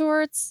to the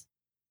resorts?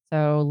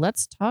 So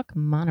let's talk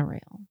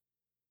monorail.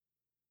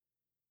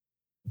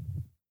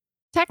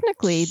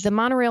 Technically, the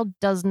monorail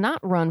does not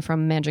run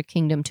from Magic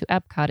Kingdom to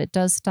Epcot. It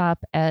does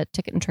stop at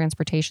Ticket and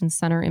Transportation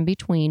Center in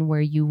between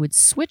where you would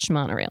switch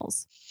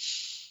monorails.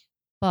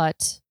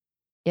 But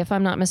if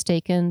I'm not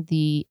mistaken,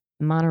 the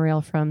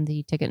monorail from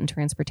the Ticket and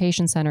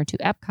Transportation Center to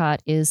Epcot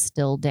is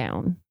still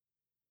down.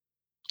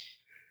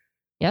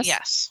 Yes?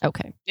 Yes.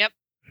 Okay. Yep.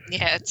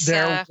 Yeah, it's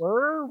There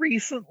were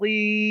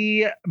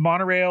recently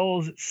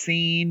monorails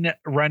seen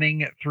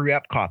running through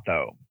Epcot,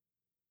 though.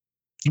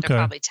 They're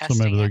probably So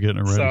testing maybe they're it. getting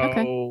it ready. So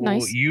Okay,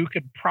 nice. you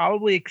could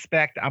probably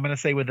expect, I'm going to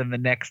say within the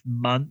next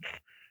month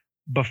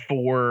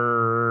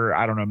before,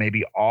 I don't know,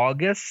 maybe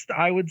August,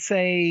 I would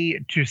say,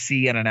 to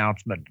see an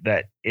announcement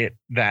that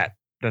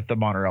the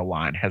monorail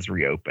line has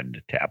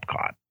reopened to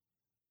Epcot.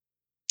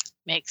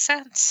 Makes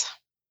sense.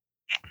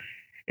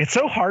 It's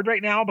so hard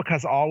right now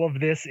because all of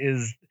this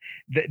is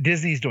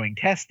Disney's doing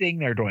testing.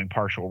 They're doing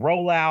partial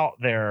rollout.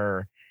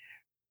 They're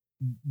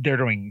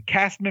doing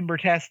cast member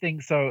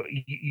testing. So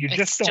you It's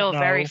just still don't know.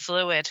 very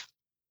fluid.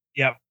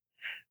 Yep.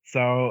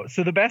 So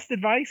the best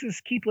advice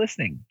is keep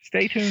listening.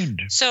 Stay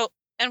tuned. So,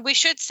 and we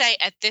should say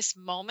at this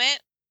moment,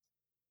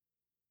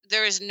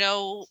 there is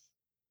no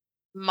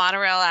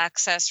monorail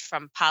access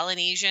from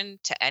Polynesian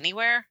to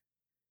anywhere.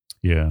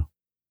 Yeah.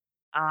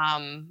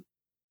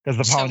 Because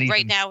the So Polynesian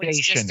right now it's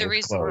station just the is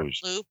resort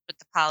closed. loop, but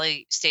the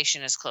Poly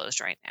station is closed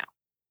right now.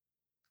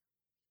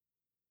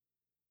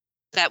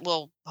 That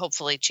will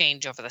hopefully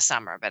change over the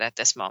summer, but at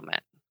this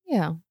moment,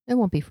 Yeah, it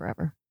won't be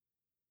forever.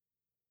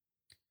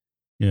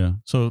 Yeah.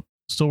 So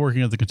still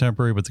working at the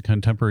Contemporary, but the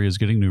Contemporary is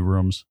getting new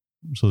rooms.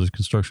 So there's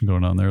construction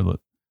going on there.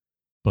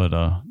 But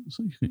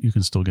so you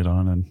can still get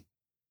on and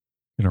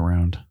get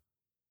around.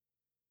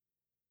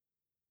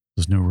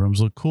 Those new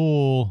rooms look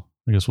cool.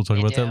 I guess we'll talk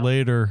They about that do.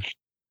 later.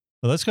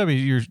 Well, that's got to be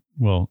your,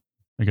 well,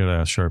 I got to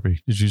ask Sharpie.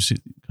 Did you see,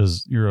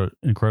 because you're an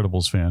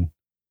Incredibles fan.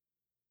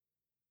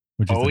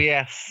 What'd you Oh think?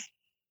 yes.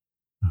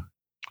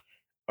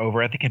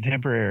 Over at the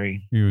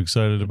Contemporary. Are you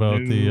excited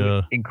about New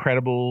the,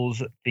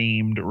 Incredibles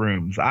themed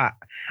rooms? I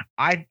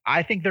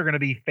think they're going to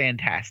be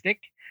fantastic.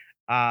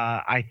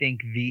 I think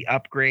the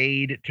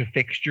upgrade to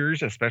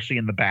fixtures, especially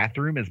in the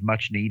bathroom, is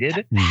much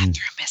needed. bathroom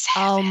is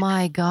Oh heaven.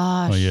 my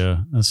gosh. oh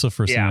yeah, that's the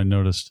first thing Yeah. I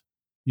noticed.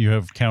 You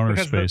have counter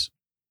Because space.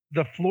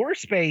 The floor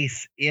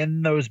space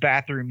in those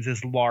bathrooms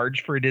is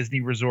large for a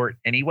Disney resort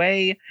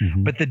anyway,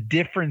 Mhm. but the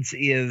difference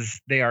is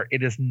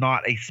it is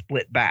not a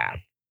split bath.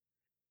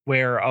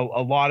 Where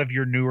a lot of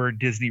your newer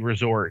Disney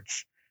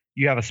resorts,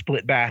 you have a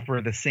split bath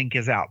where the sink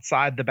is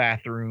outside the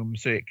bathroom,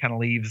 so it kind of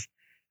leaves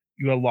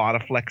you a lot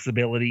of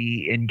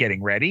flexibility in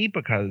getting ready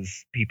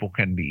because people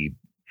can be,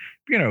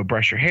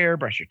 brush your hair,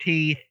 brush your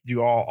teeth,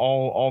 do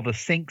all the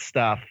sink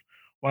stuff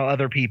while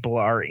other people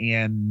are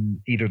in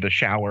either the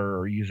shower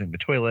or using the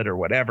toilet or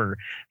whatever.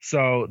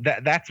 So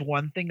that's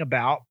one thing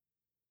about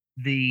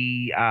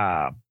the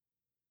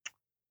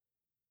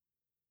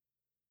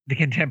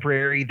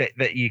Contemporary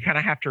that you kind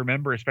of have to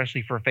remember,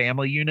 especially for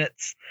family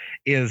units,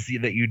 is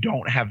that you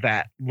don't have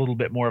that little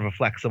bit more of a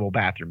flexible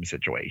bathroom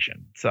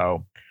situation.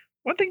 So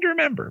one thing to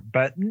remember,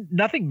 but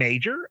nothing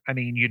major. I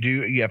mean,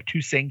 you have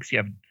two sinks, you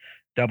have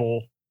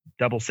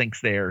double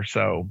sinks there.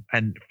 So,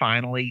 and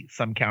finally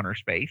some counter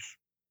space,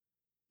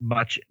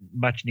 much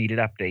needed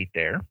update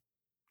there.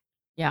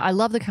 Yeah, I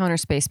love the counter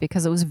space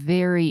because it was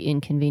very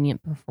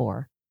inconvenient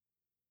before.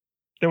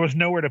 There was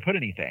nowhere to put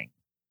anything.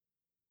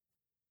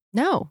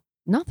 No,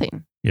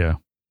 nothing. Yeah.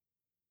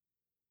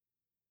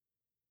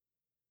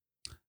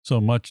 So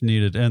much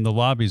needed. And the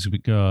lobby's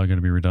going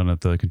to be redone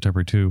at the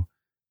Contemporary too,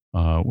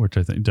 which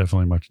I think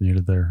definitely much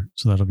needed there.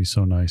 So that'll be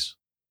so nice.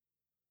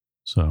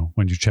 So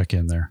when you check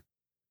in there.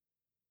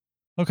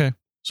 Okay.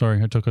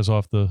 Sorry, I took us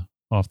off the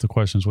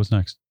questions. What's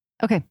next?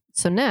 Okay,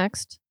 so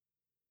next.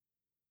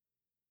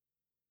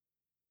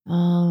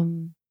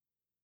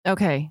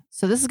 Okay,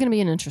 so this is going to be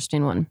an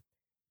interesting one.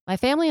 My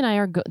family and I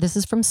are this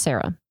is from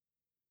Sarah.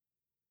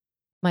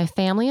 My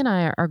family and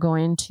I are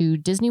going to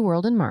Disney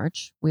World in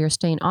March. We are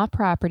staying off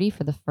property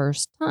for the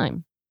first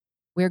time.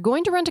 We are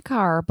going to rent a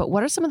car, but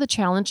what are some of the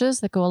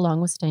challenges that go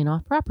along with staying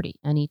off property?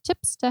 Any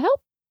tips to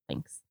help?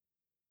 Thanks.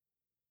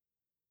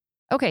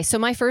 Okay, so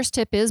my first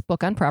tip is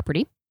book on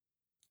property.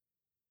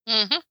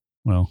 Mm-hmm.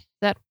 Well, Does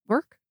that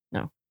work?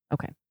 No.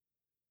 Okay.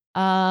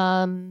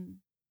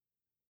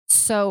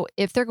 So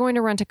if they're going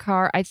to rent a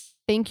car, I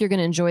think you're going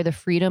to enjoy the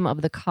freedom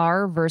of the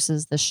car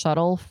versus the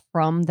shuttle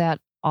from that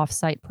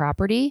offsite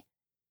property.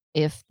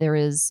 If there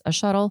is a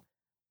shuttle,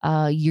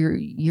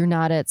 you're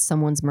not at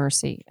someone's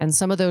mercy. And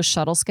some of those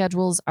shuttle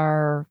schedules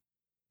are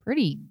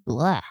pretty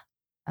blah.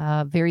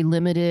 Very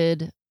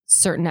limited,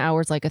 certain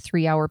hours, like a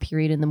 3-hour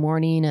period in the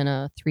morning and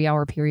a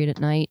 3-hour period at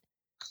night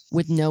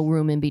with no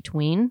room in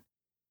between.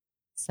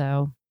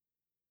 So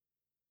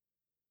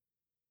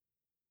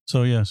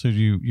yeah, so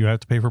you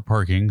have to pay for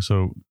parking,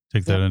 so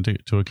take that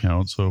into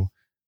account. So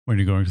when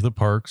you're going to the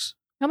parks,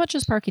 how much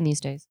is parking these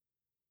days?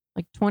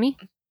 Like 20?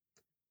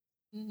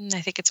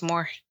 I think it's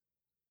more.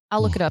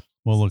 I'll look it up.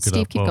 We'll look Steve,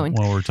 it up keep going.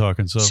 while we're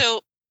talking.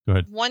 So go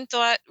ahead. One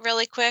thought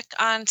really quick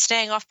on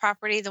staying off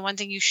property. The one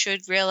thing you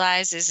should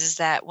realize is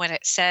that when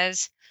it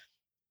says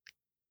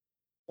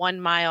 1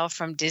 mile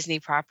from Disney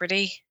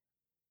property,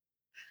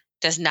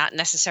 does not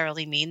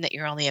necessarily mean that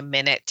you're only a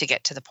minute to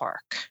get to the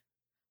park.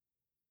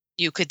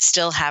 You could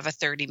still have a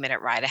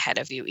 30-minute ride ahead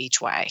of you each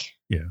way.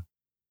 Yeah.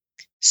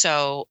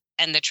 So,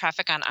 and the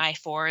traffic on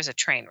I-4 is a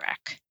train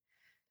wreck.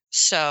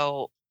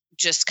 So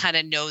just kind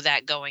of know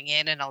that going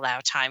in and allow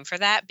time for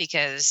that,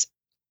 because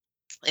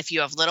if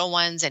you have little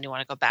ones and you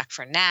want to go back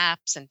for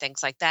naps and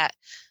things like that,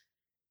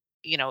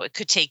 it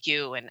could take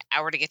you an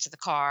hour to get to the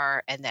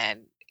car and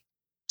then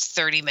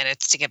 30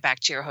 minutes to get back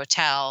to your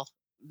hotel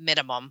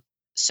minimum.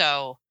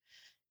 So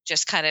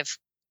just kind of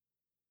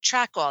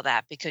track all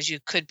that, because you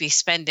could be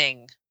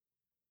spending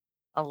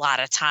a lot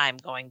of time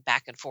going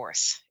back and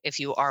forth if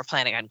you are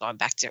planning on going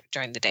back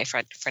during the day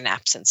for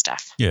naps and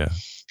stuff. Yeah.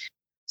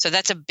 So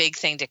that's a big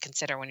thing to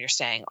consider when you're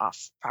staying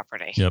off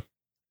property. Yep.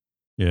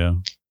 Yeah.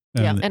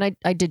 And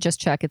I did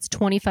just check. It's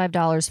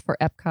 $25 for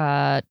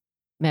Epcot,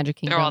 Magic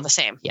Kingdom. They're all the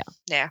same. Yeah.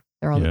 Yeah.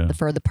 They're all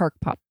for the park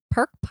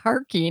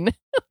parking.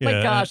 My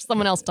gosh,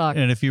 someone else talk.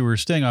 And if you were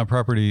staying on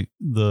property,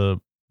 the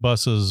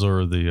buses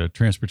or the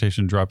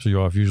transportation drops you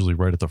off usually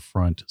right at the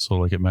front. So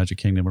like at Magic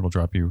Kingdom, it'll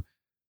drop you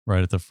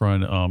right at the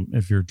front.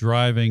 If you're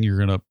driving, you're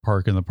going to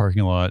park in the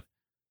parking lot.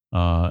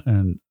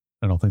 And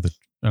I don't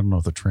know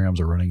if the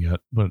trams are running yet,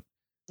 but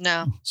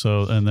no.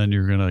 So, and then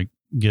you're going to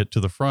get to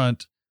the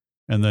front,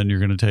 and then you're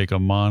going to take a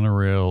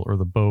monorail or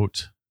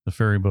the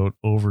ferry boat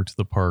over to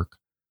the park.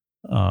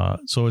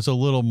 So it's a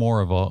little more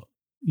of a,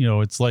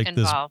 it's like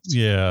involved. This.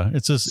 Yeah.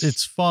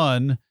 It's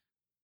fun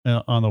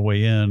on the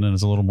way in, and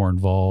it's a little more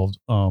involved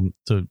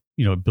to,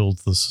 it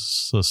builds the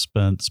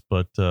suspense,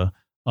 but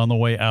on the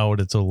way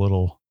out, it's a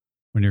little,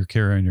 when you're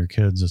carrying your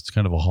kids, it's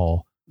kind of a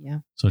haul. Yeah.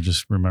 So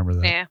just remember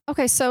that. Yeah.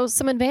 Okay. So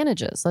some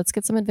advantages. Let's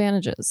get some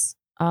advantages.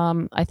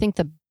 I think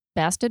the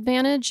best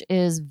advantage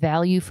is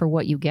value for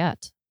what you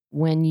get.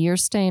 When you're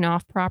staying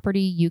off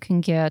property, you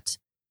can get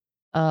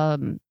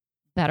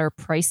better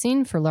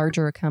pricing for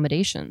larger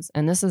accommodations.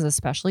 And this is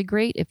especially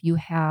great if you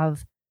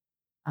have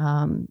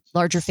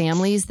larger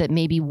families that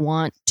maybe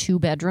want 2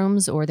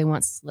 bedrooms, or they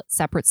want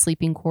separate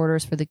sleeping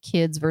quarters for the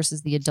kids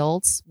versus the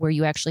adults, where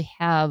you actually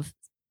have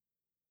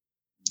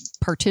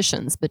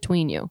partitions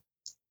between you.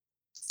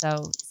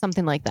 So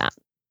something like that.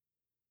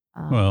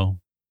 Well,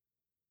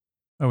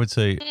 I would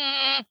say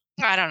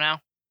I don't know.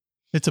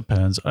 it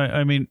depends.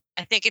 I mean,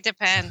 I think it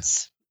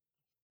depends.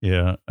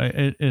 Yeah,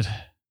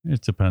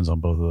 it depends on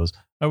both of those.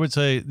 I would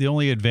say the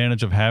only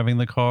advantage of having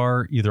the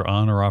car either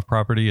on or off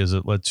property is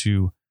it lets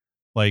you,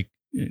 like,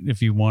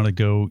 if you want to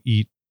go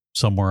eat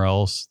somewhere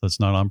else that's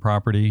not on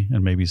property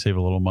and maybe save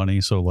a little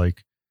money. So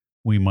like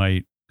we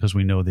might, because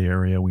we know the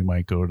area, we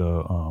might go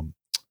to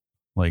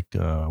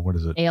what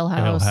is it? Ale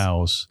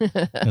House. Ale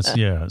House.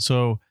 Yeah.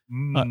 So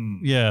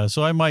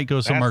so I might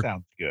go somewhere. That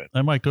sounds good.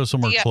 I might go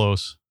somewhere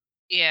close.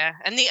 Yeah,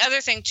 and the other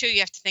thing too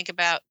you have to think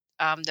about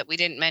that we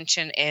didn't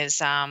mention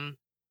is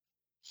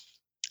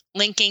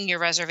linking your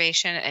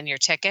reservation and your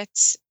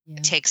tickets.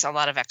 It takes a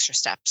lot of extra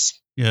steps.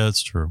 Yeah,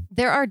 that's true.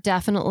 There are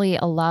definitely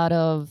a lot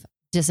of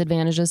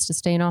disadvantages to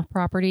staying off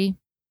property.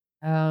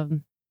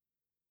 And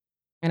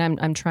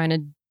I'm trying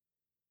to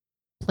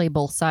play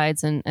both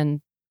sides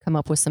and come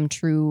up with some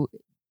true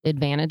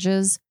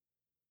advantages.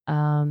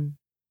 And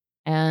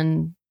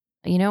I'm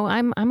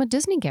a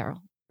Disney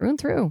gal through and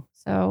through.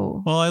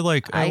 So well, I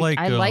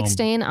like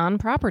staying on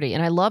property,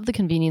 and I love the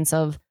convenience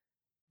of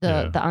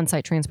the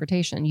on-site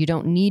transportation. You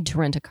don't need to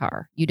rent a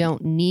car. You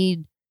don't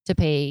need to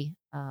pay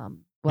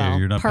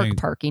you're not paying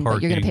parking,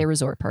 but you're going to pay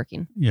resort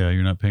parking. Yeah,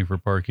 you're not paying for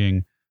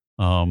parking.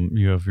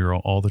 You have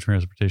all the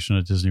transportation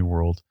at Disney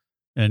World,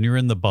 and you're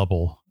in the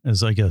bubble,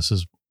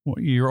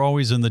 you're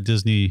always in the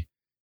Disney.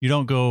 You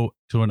don't go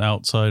to an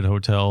outside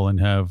hotel and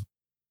have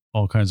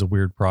all kinds of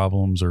weird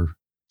problems, or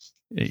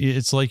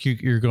it's like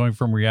you're going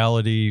from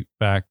reality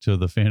back to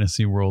the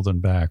fantasy world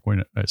and back.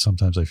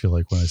 Sometimes I feel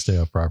like when I stay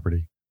off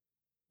property.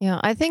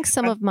 Yeah, I think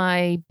some of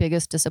my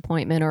biggest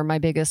disappointment or my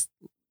biggest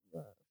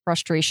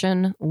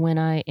frustration when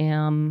I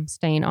am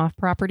staying off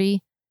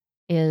property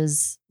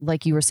is,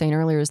 like you were saying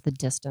earlier, is the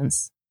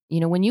distance.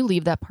 When you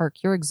leave that park,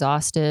 you're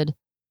exhausted,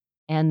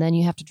 and then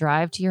you have to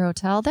drive to your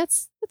hotel.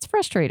 That's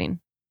frustrating.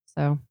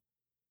 So,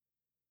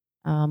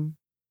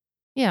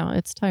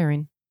 it's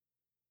tiring.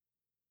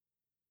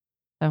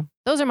 So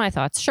those are my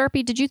thoughts.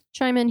 Sharpie, did you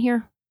chime in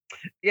here?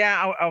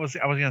 Yeah, I was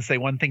going to say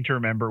one thing to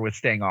remember with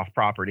staying off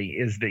property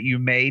is that you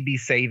may be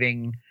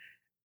saving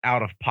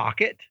out of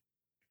pocket,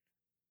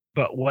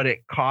 but what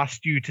it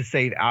costs you to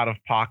save out of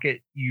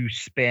pocket, you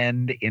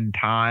spend in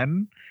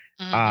time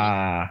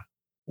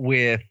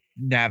with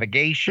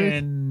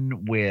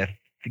navigation, with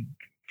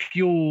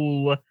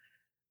fuel.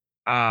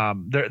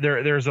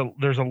 There's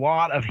a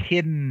lot of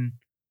hidden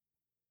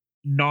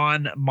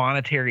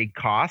non-monetary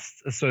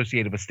costs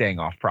associated with staying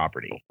off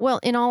property. Well,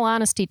 in all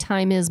honesty,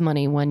 time is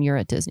money when you're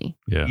at Disney.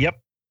 Yeah. Yep.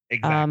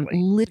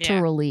 Exactly.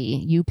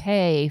 Literally, you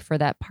pay for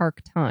that park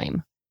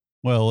time.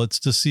 Well, it's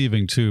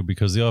deceiving too,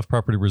 because the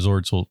off-property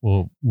resorts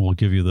will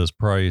give you this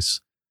price,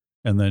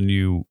 and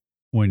then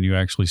when you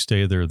actually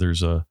stay there,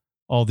 there's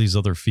all these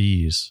other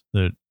fees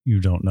that you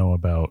don't know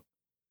about.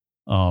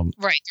 Right.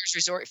 There's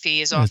resort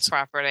fees off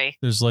property.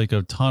 There's like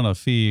a ton of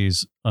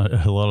fees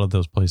a lot of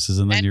those places,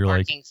 and then and you're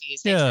like,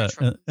 fees, yeah,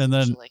 and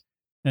then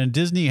and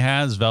Disney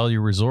has value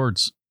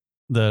resorts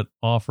that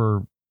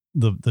offer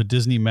the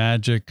Disney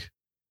Magic,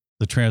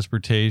 the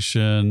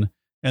transportation,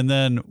 and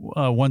then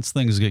once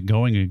things get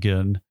going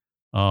again,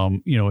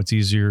 it's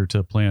easier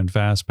to plan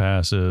fast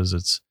passes.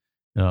 It's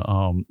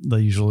they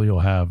usually will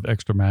have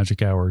extra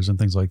magic hours and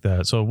things like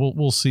that. So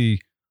we'll see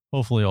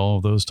hopefully all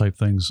of those type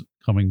things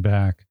coming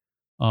back.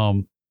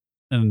 And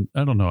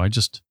I don't know,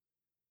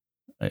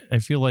 I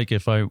feel like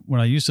when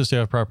I used to stay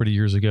off property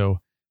years ago,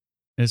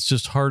 it's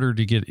just harder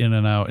to get in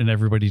and out and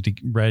everybody to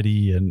get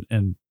ready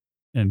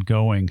and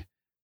going.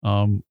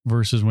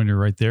 Versus when you're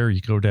right there, you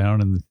go down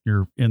and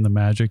you're in the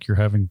magic, you're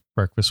having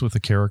breakfast with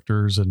the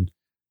characters, and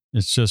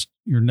it's just,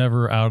 you're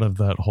never out of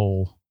that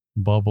whole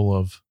bubble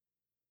of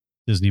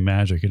Disney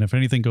magic. And if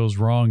anything goes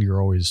wrong, you're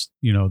always,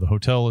 the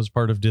hotel is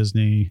part of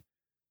Disney.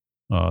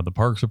 The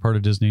parks are part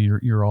of Disney.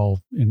 You're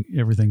all in,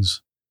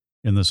 everything's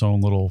in this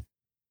own little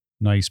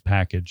nice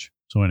package.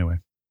 So anyway,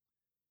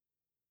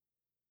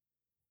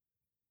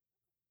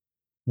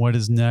 what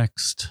is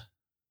next?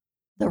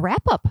 The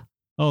wrap up.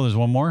 Oh, there's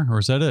one more, or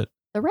is that it?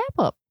 The wrap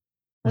up.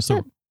 That's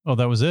it. Oh,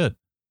 that was it.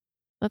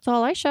 That's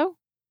all I show.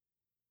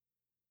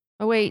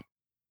 Oh wait.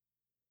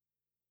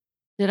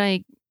 Did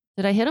I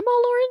hit them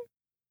all, Lauren?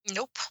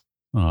 Nope.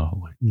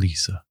 Oh,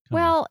 Lisa.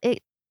 Well,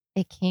 it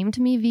came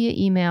to me via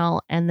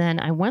email, and then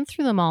I went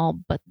through them all,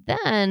 but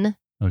then.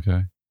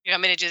 Okay. You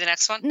want me to do the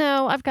next one?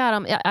 No, I've got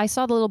them. I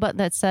saw the little button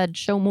that said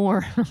show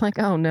more. I'm like,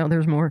 oh no,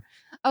 there's more.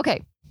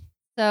 Okay.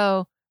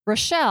 So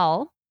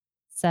Rochelle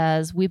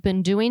says, we've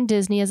been doing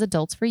Disney as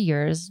adults for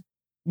years.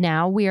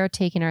 Now we are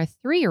taking our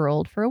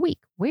 3-year-old for a week.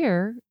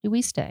 Where do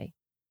we stay?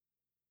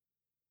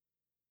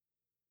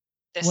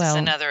 This is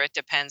another it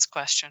depends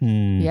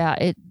question.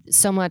 Yeah,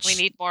 so much. We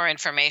need more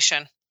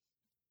information.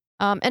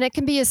 And it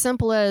can be as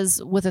simple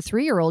as, with a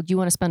 3-year-old, you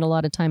want to spend a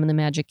lot of time in the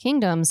Magic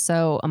Kingdom,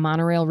 so a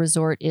monorail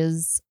resort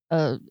is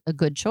a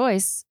good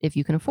choice if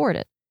you can afford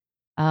it.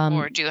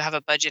 Or do you have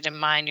a budget in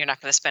mind? You're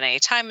not going to spend any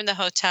time in the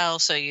hotel,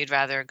 so you'd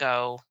rather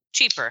go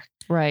cheaper.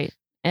 Right.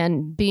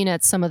 And being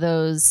at some of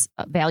those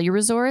value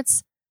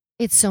resorts,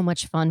 it's so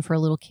much fun for a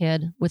little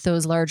kid with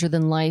those larger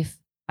than life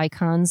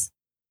icons.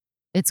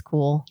 It's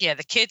cool. Yeah,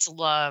 the kids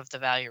love the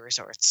value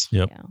resorts.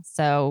 Yep. Yeah,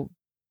 so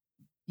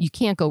you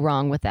can't go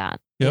wrong with that.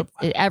 Yep.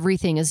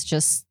 Everything is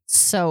just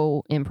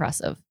so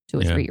impressive to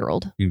a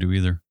 3-year-old. You can do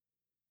either.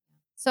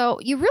 So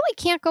you really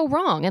can't go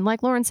wrong. And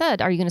like Lauren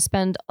said, are you going to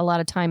spend a lot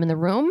of time in the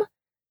room?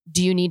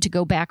 Do you need to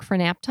go back for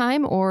nap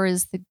time, or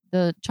is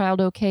the child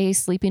okay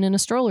sleeping in a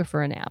stroller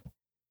for a nap?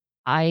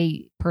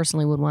 I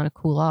personally would want to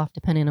cool off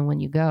depending on when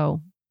you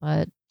go,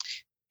 but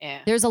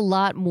there's a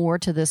lot more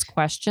to this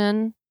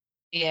question.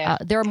 Yeah.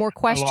 There are more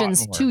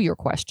questions to your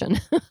question.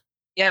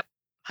 Yep.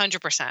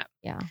 100%.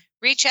 Yeah.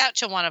 Reach out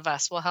to one of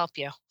us. We'll help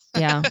you.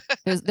 Yeah.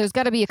 There's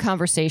got to be a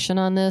conversation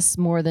on this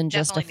more than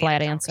just a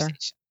flat answer.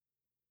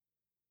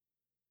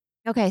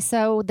 Okay.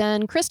 So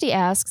then Christy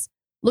asks,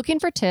 looking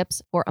for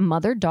tips for a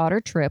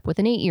mother-daughter trip with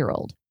an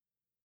 8-year-old.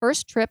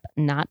 First trip,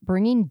 not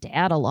bringing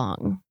dad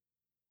along.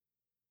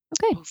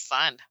 Okay. Ooh,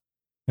 fun.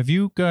 Have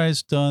you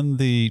guys done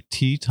the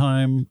tea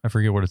time? I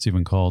forget what it's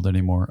even called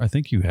anymore. I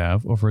think you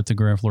have, over at the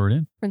Grand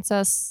Floridian Inn.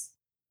 Princess.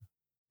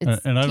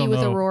 It's and I don't tea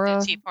with know. Aurora.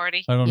 The tea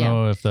party. I don't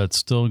know if that's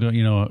still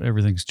going.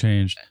 Everything's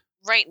changed.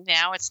 Right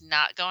now, it's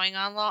not going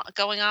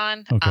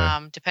on.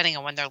 Okay. Depending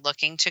on when they're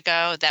looking to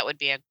go, that would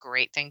be a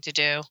great thing to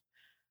do.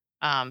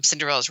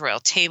 Cinderella's Royal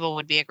Table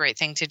would be a great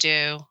thing to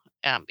do.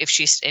 If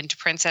she's into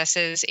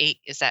princesses, 8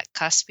 is that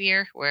cusp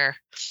year where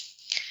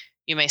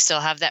you may still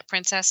have that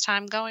princess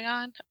time going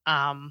on.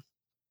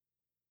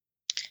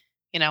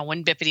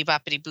 When Bippity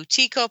Boppity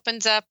Boutique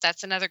opens up,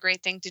 that's another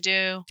great thing to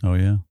do. Oh,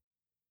 yeah.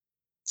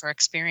 For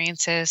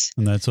experiences.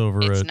 And that's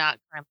over it's at not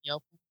currently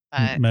open,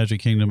 but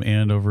Magic Kingdom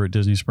and over at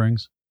Disney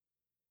Springs.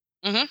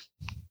 Mm-hmm.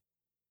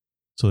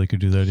 So they could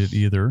do that at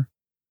either.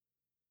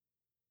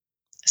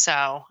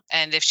 So,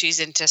 and if she's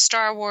into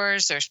Star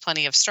Wars, there's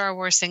plenty of Star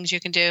Wars things you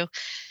can do.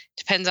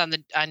 Depends on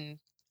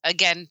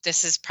again,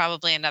 this is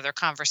probably another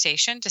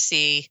conversation to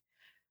see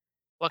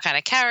what kind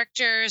of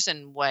characters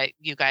and what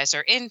you guys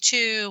are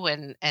into.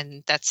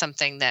 And that's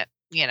something that,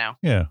 Yeah.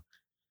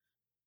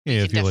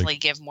 You can definitely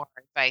give more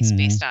advice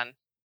based on.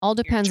 All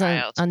depends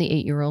on the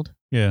 8-year-old.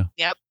 Yeah.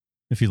 Yep.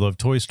 If you love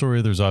Toy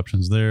Story, there's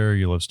options there.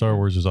 You love Star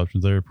Wars, there's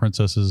options there.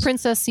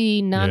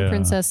 Princessy,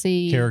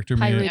 non-princessy, character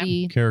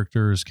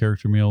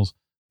character meals.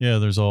 Yeah,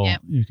 there's all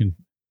you can.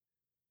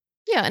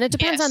 Yeah, and it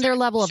depends on their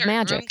level of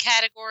magic. Room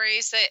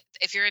categories that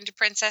if you're into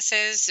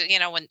princesses,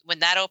 when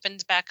that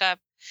opens back up,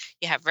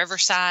 you have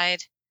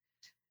Riverside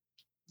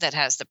that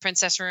has the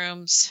princess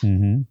rooms.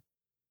 Mm-hmm.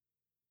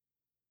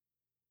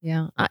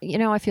 Yeah,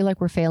 I feel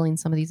like we're failing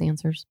some of these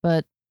answers,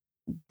 but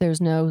there's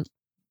no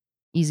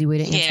easy way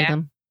to answer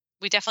them.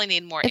 We definitely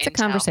need more. It's intel. a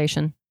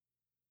conversation.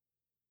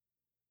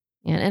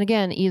 And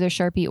again, either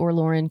Sharpie or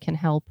Lauren can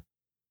help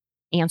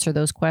answer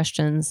those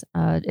questions.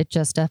 It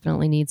just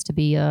definitely needs to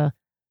be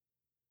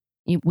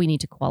we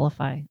need to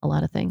qualify a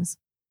lot of things.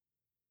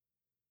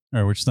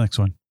 All right, which next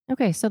one?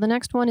 Okay, so the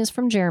next one is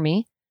from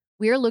Jeremy.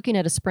 We are looking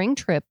at a spring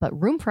trip, but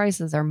room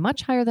prices are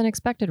much higher than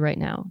expected right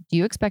now. Do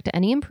you expect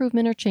any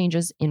improvement or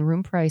changes in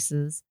room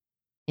prices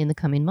in the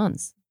coming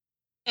months?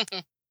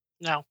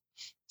 No.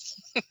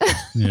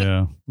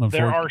 Yeah.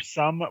 There are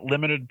some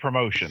limited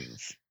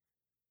promotions.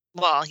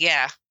 Well,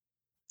 yeah.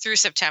 Through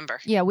September.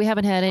 Yeah, we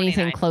haven't had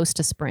anything 29. close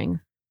to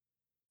spring.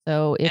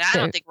 So And if I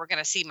there- don't think we're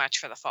going to see much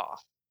for the fall.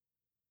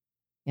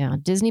 yeah,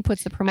 Disney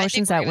puts the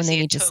promotions I think we're out gonna when they see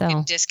a need to token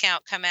sell.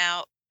 discount come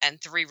out, and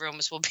 3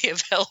 rooms will be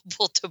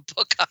available to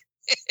book on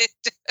it.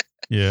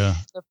 Yeah.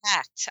 They're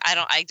packed.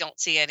 I don't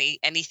see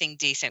anything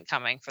decent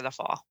coming for the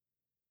fall.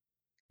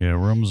 Yeah.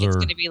 Rooms It's are.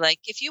 going to be like,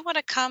 if you want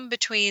to come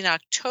between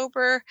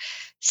October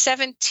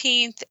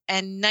 17th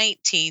and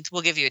 19th,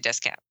 we'll give you a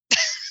discount.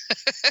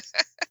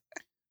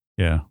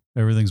 Yeah.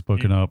 Everything's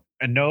booking up.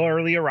 And no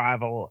early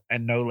arrival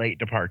and no late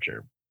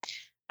departure.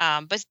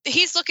 But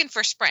he's looking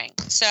for spring.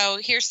 So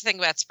here's the thing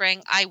about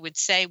spring. I would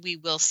say we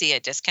will see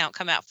a discount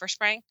come out for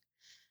spring.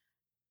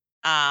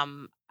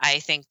 I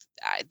think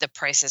the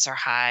prices are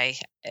high.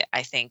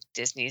 I think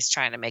Disney's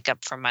trying to make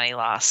up for money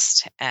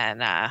lost,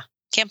 and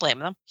can't blame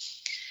them.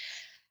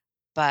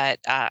 But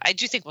I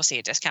do think we'll see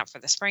a discount for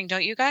the spring,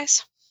 don't you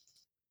guys?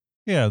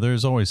 Yeah.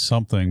 There's always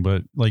something,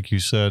 but like you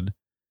said,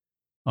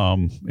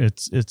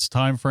 it's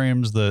time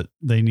frames that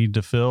they need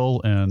to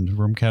fill and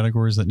room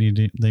categories that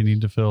they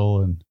need to fill,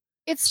 and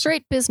It's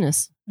straight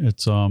business.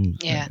 it's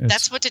Yeah, it's-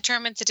 that's what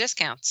determines the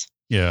discounts.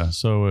 yeah.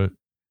 So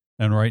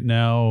and right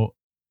now,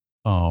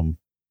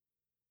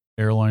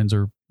 airlines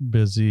are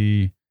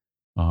busy.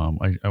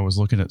 I was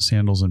looking at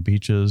Sandals and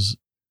Beaches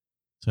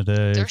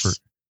today. There's-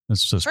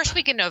 It's just First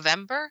week in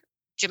November,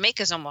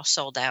 Jamaica's almost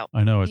sold out.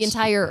 I know The it's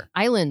entire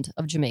island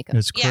of Jamaica.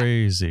 it's Yeah.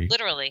 crazy.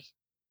 Literally.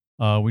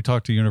 We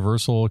talked to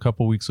Universal a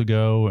couple weeks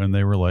ago, and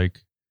they were like,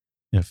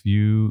 if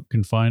you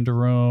can find a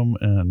room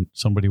and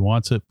somebody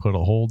wants it, put a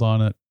hold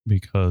on it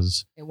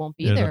because It won't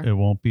be there. it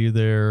won't be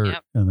there,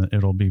 Yep. and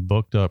it'll be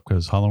booked up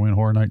because Halloween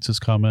Horror Nights is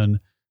coming,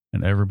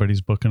 and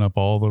everybody's booking up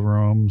all the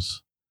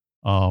rooms.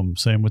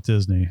 Same with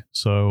Disney.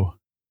 So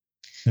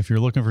if you're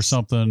looking for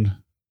something,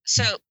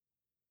 So,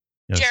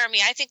 yes. Jeremy,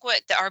 I think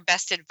what our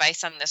best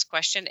advice on this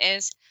question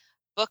is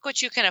book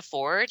what you can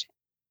afford,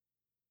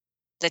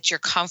 that you're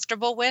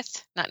comfortable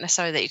with, not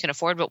necessarily that you can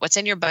afford, but what's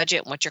in your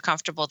budget and what you're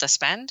comfortable to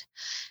spend.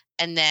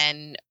 And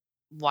then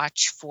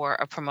watch for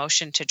a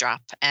promotion to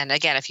drop. And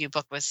again, if you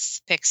book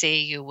with Pixie,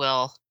 you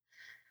will,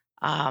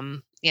 we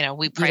You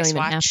don't price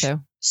even have watch.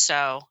 to.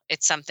 So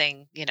it's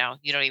something, you don't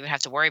even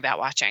have to worry about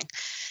watching.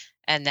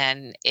 And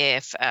then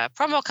if a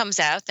promo comes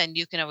out, then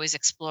you can always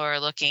explore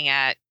looking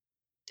at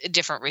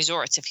different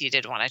resorts if you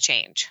did want to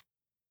change.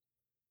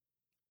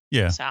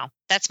 Yeah. So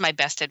that's my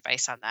best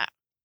advice on that.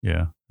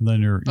 Yeah. And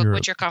then you're Book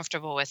what you're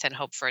comfortable with and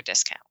hope for a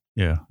discount.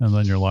 yeah. And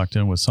then you're locked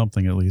in with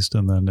something at least.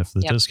 And then if the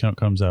Yep. discount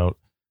comes out,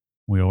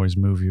 we always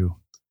move you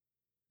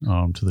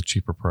to the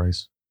cheaper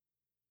price.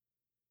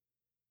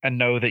 And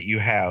know that you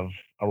have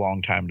a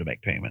long time to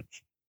make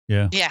payments.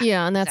 Yeah. Yeah.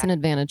 Yeah, and that's an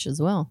advantage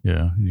as well.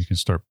 Yeah. And you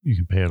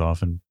can pay it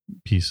off in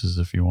pieces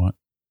if you want.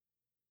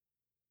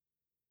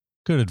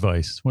 Good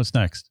advice. What's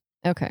next?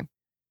 Okay.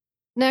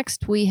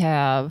 Next, we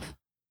have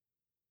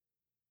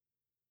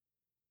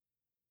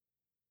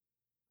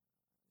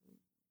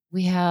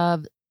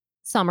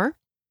Summer,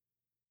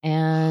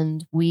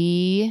 and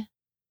she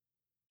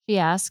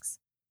asks,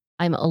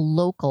 I'm a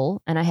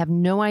local and I have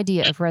no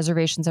idea if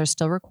reservations are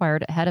still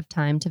required ahead of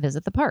time to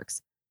visit the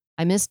parks.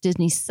 I miss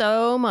Disney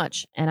so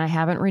much and I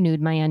haven't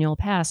renewed my annual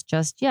pass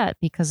just yet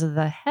because of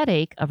the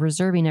headache of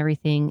reserving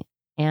everything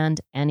and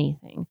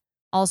anything.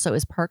 Also,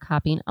 is park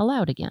hopping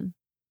allowed again?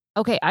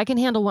 Okay, I can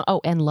handle one.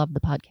 Oh, and love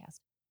the podcast.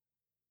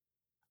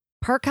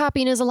 Park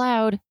hopping is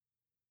allowed.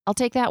 I'll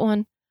take that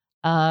one.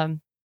 How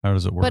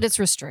does it work? But it's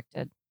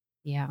restricted.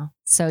 Yeah.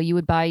 So you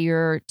would buy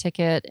your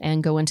ticket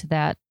and go into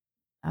that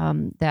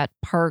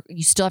park.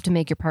 You still have to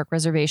make your park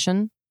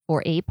reservation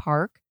for a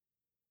park.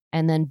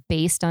 And then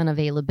based on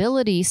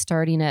availability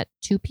starting at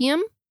 2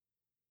 p.m.,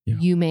 Yeah.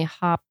 you may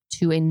hop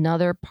to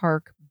another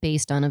park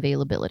based on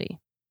availability.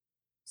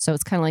 So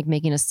it's kind of like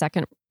making a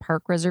second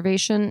park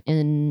reservation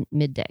in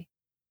midday.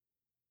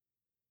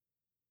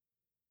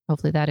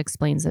 Hopefully that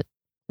explains it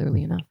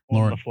clearly enough. On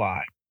Lauren. the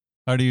fly.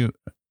 How do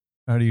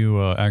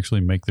you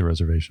actually make the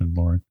reservation,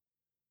 Lauren?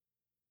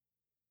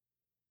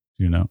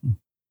 Do you know?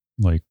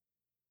 Like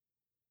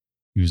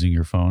using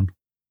your phone?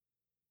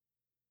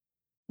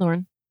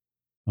 Lauren,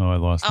 Oh, I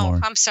lost Oh,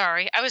 Lauren. I'm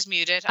sorry. I was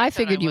muted. I thought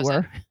figured you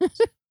wasn't. were.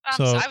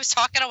 So- I was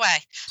talking away.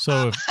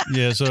 So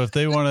so if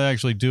they want to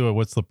actually do it,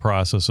 what's the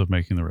process of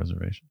making the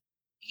reservation?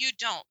 You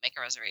don't make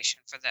a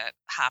reservation for the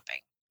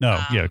hopping. No,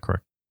 Um, yeah,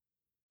 correct.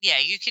 Yeah,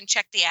 you can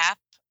check the app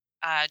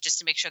just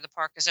to make sure the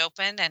park is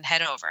open and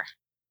head over.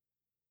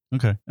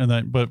 Okay. And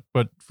then but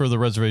for the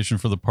reservation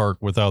for the park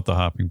without the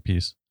hopping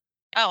piece.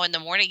 Oh, in the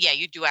morning, yeah,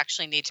 you do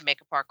actually need to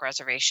make a park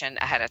reservation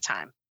ahead of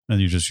time. And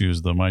you just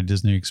use the My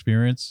Disney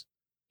Experience?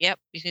 Yep.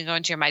 You can go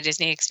into your My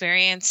Disney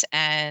Experience,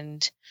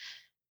 and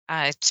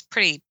it's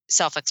pretty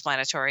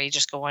self-explanatory. You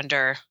just go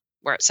under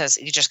where it says,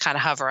 you just kind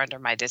of hover under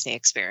My Disney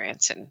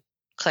Experience and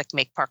click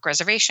Make Park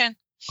Reservation.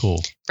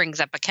 Cool. Brings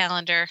up a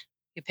calendar.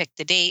 You pick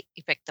the date,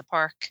 you pick the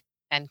park,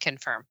 and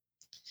confirm.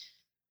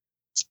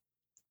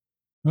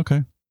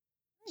 Okay.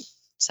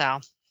 So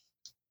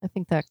I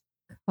think that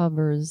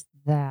covers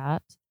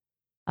that.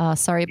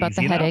 Sorry about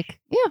Easy the enough. headache.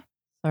 Yeah.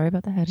 Sorry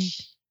about the headache.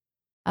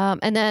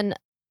 And then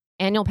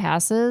annual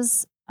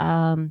passes,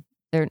 they're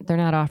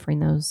not offering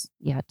those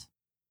yet.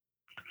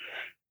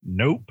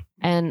 Nope.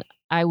 And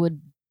I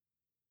would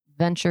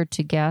venture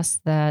to guess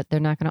that they're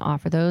not going to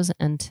offer those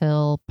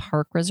until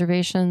park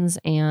reservations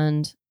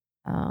and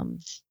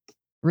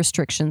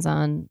restrictions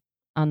on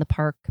the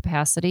park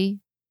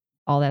capacity,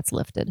 all that's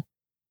lifted.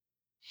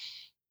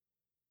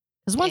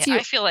 Because once I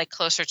feel like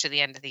closer to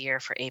the end of the year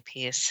for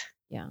APs.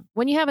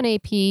 when you have an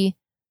AP,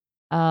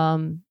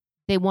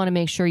 they want to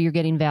make sure you're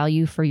getting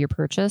value for your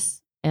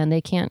purchase, and they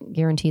can't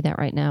guarantee that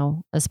right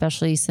now,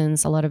 especially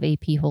since a lot of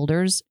AP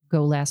holders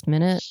go last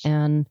minute,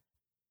 and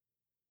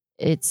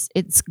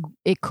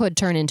it could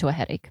turn into a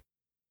headache.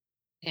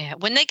 Yeah.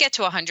 When they get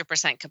to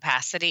 100%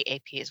 capacity,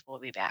 APs will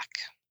be back.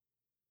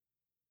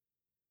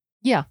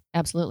 Yeah,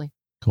 absolutely.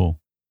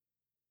 Cool.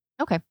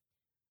 Okay.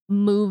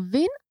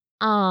 Moving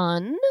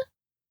on.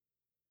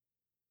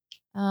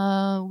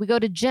 We go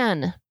to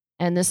Jen,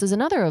 and this is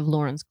another of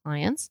Lauren's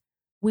clients.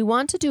 We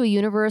want to do a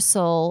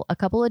Universal a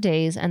couple of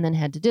days and then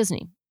head to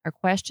Disney. Our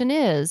question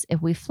is,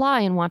 if we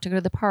fly and want to go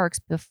to the parks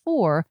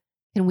before,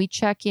 can we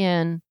check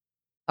in,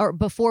 or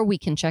before we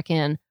can check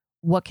in,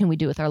 what can we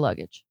do with our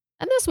luggage?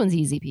 And this one's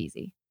easy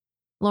peasy.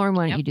 Lauren,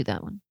 why don't you do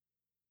that one?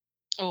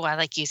 Oh, I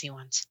like easy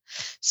ones.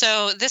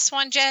 So this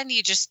one, Jen,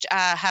 you just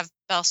have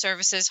Bell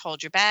Services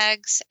hold your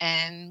bags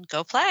and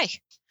go play.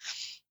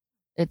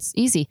 It's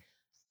easy.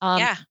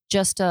 Yeah.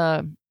 Just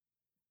a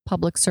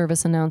public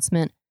service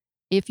announcement.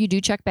 If you do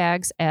check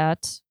bags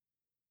at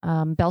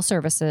Bell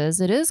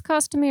Services, it is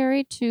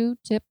customary to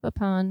tip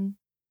upon,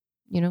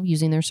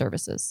 using their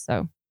services.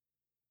 So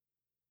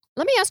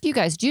let me ask you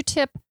guys, do you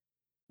tip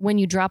when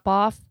you drop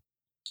off,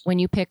 when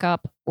you pick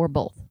up, or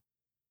both?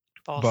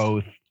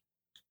 Both.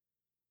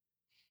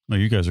 No,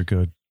 you guys are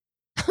good.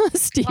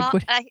 Steve, Well,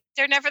 would-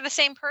 they're never the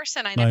same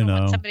person. I never know.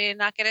 want somebody to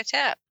not get a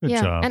tip.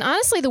 Good job. And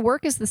honestly, the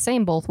work is the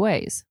same both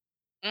ways.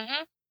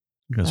 Mm-hmm.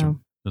 You guys are, Oh.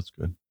 that's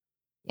good.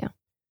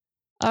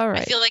 All I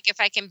right. feel like if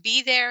I can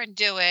be there and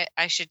do it,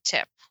 I should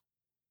tip.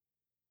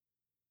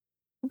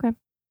 Okay.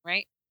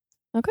 Right?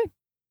 Okay.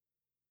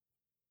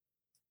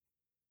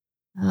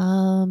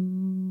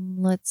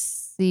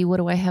 Let's see. What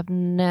do I have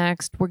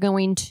next? We're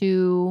going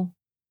to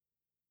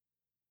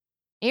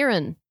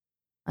Aaron,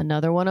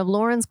 another one of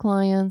Lauren's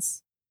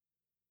clients.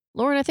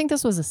 Lauren, I think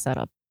this was a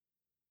setup.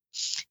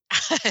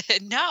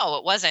 No,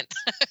 it wasn't.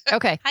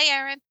 Okay. Hi,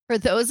 Aaron. For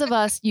those of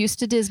us used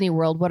to Disney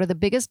World, what are the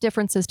biggest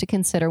differences to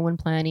consider when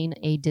planning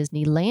a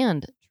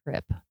Disneyland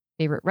trip?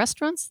 Favorite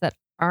restaurants that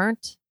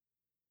aren't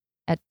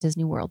at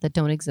Disney World, that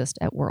don't exist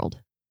at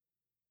World?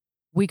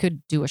 We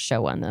could do a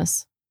show on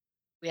this.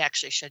 We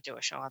actually should do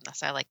a show on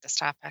this. I like this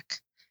topic.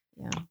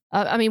 Yeah.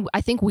 I mean,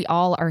 I think we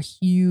all are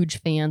huge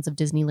fans of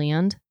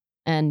Disneyland,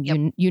 and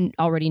Yep. you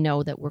already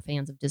know that we're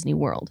fans of Disney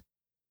World.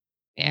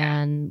 Yeah.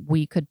 And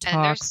we could And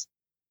talk there's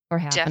for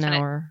half an definite-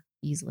 hour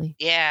easily.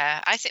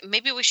 Yeah, I think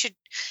maybe we should.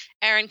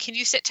 Aaron, can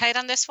you sit tight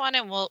on this one,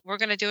 and we're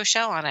going to do a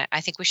show on it. I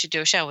think we should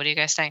do a show. What do you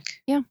guys think?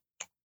 Yeah,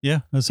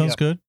 that sounds Yep.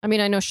 good. I mean,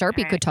 I know Sharpie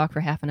All right. could talk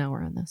for half an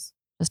hour on this.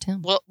 Just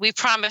him. Well, we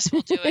promise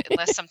we'll do it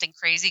unless something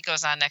crazy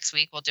goes on next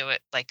week. We'll do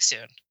it like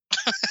soon.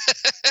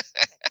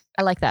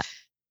 I like that.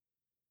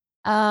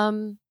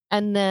 And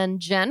then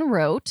Jen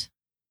wrote,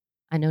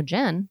 I know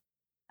Jen,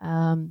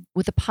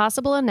 with a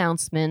possible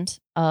announcement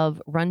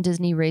of Run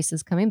Disney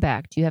races coming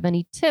back, do you have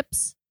any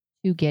tips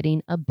to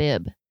getting a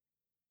bib?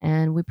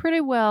 And we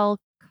pretty well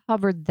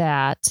covered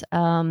that.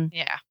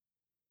 Yeah,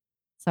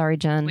 Sorry,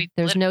 Jen.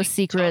 There's no we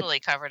secret. Totally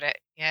covered it.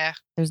 Yeah.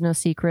 There's no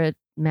secret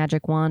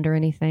magic wand or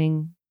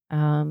anything.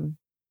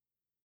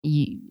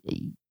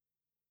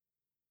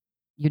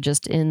 You're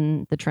just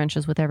in the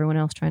trenches with everyone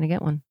else trying to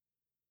get one.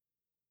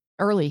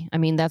 Early. I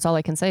mean, that's all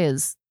I can say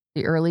is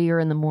the earlier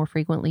and the more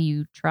frequently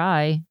you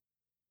try,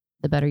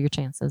 the better your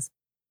chances.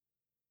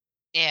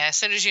 Yeah, as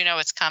soon as you know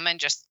it's coming,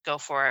 just go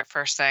for it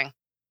first thing.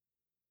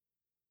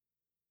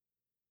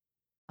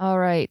 All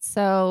right.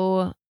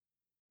 So,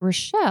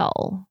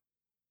 Rochelle,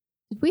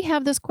 did we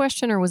have this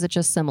question or was it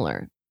just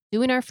similar?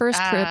 Doing our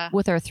first trip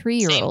with our Same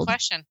 3-year-old.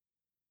 question.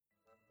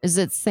 Is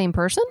it same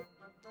person?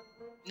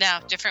 No,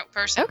 different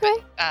person. Okay.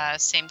 But,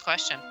 same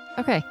question.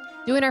 Okay.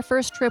 Doing our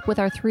first trip with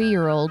our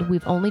 3-year-old,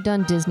 we've only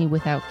done Disney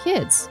without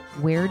kids.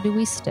 Where do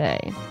we stay?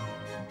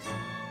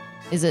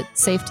 Is it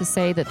safe to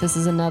say that this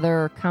is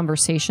another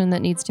conversation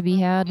that needs to be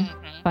had?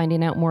 Mhm.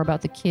 Finding out more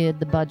about the kid,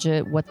 the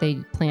budget, what they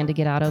plan to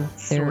get out of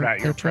their, Sort out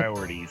their your trip.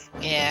 priorities.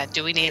 Yeah.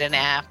 Do we need an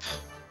app?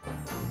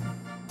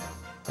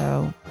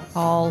 So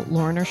call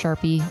Lauren or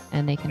Sharpie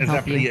and they can Is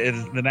help that you.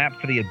 is the nap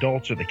for the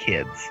adults or the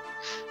kids?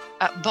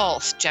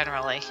 Both,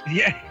 generally.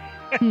 Yeah.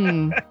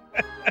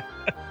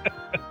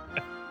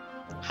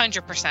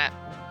 100%.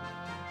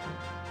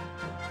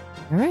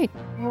 All right.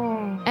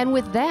 And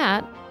with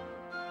that,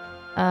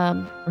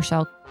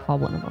 Rochelle, call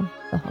one of them.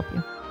 They'll help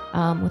you.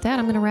 With that,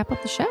 I'm going to wrap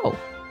up the show.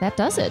 That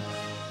does it.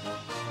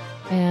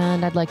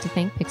 And I'd like to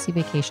thank Pixie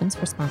Vacations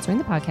for sponsoring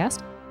the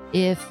podcast.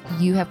 If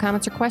you have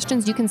comments or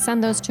questions, you can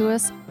send those to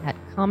us at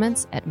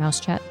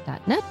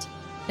comments@mousechat.net.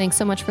 Thanks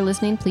so much for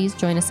listening. Please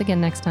join us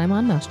again next time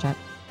on Mouse Chat.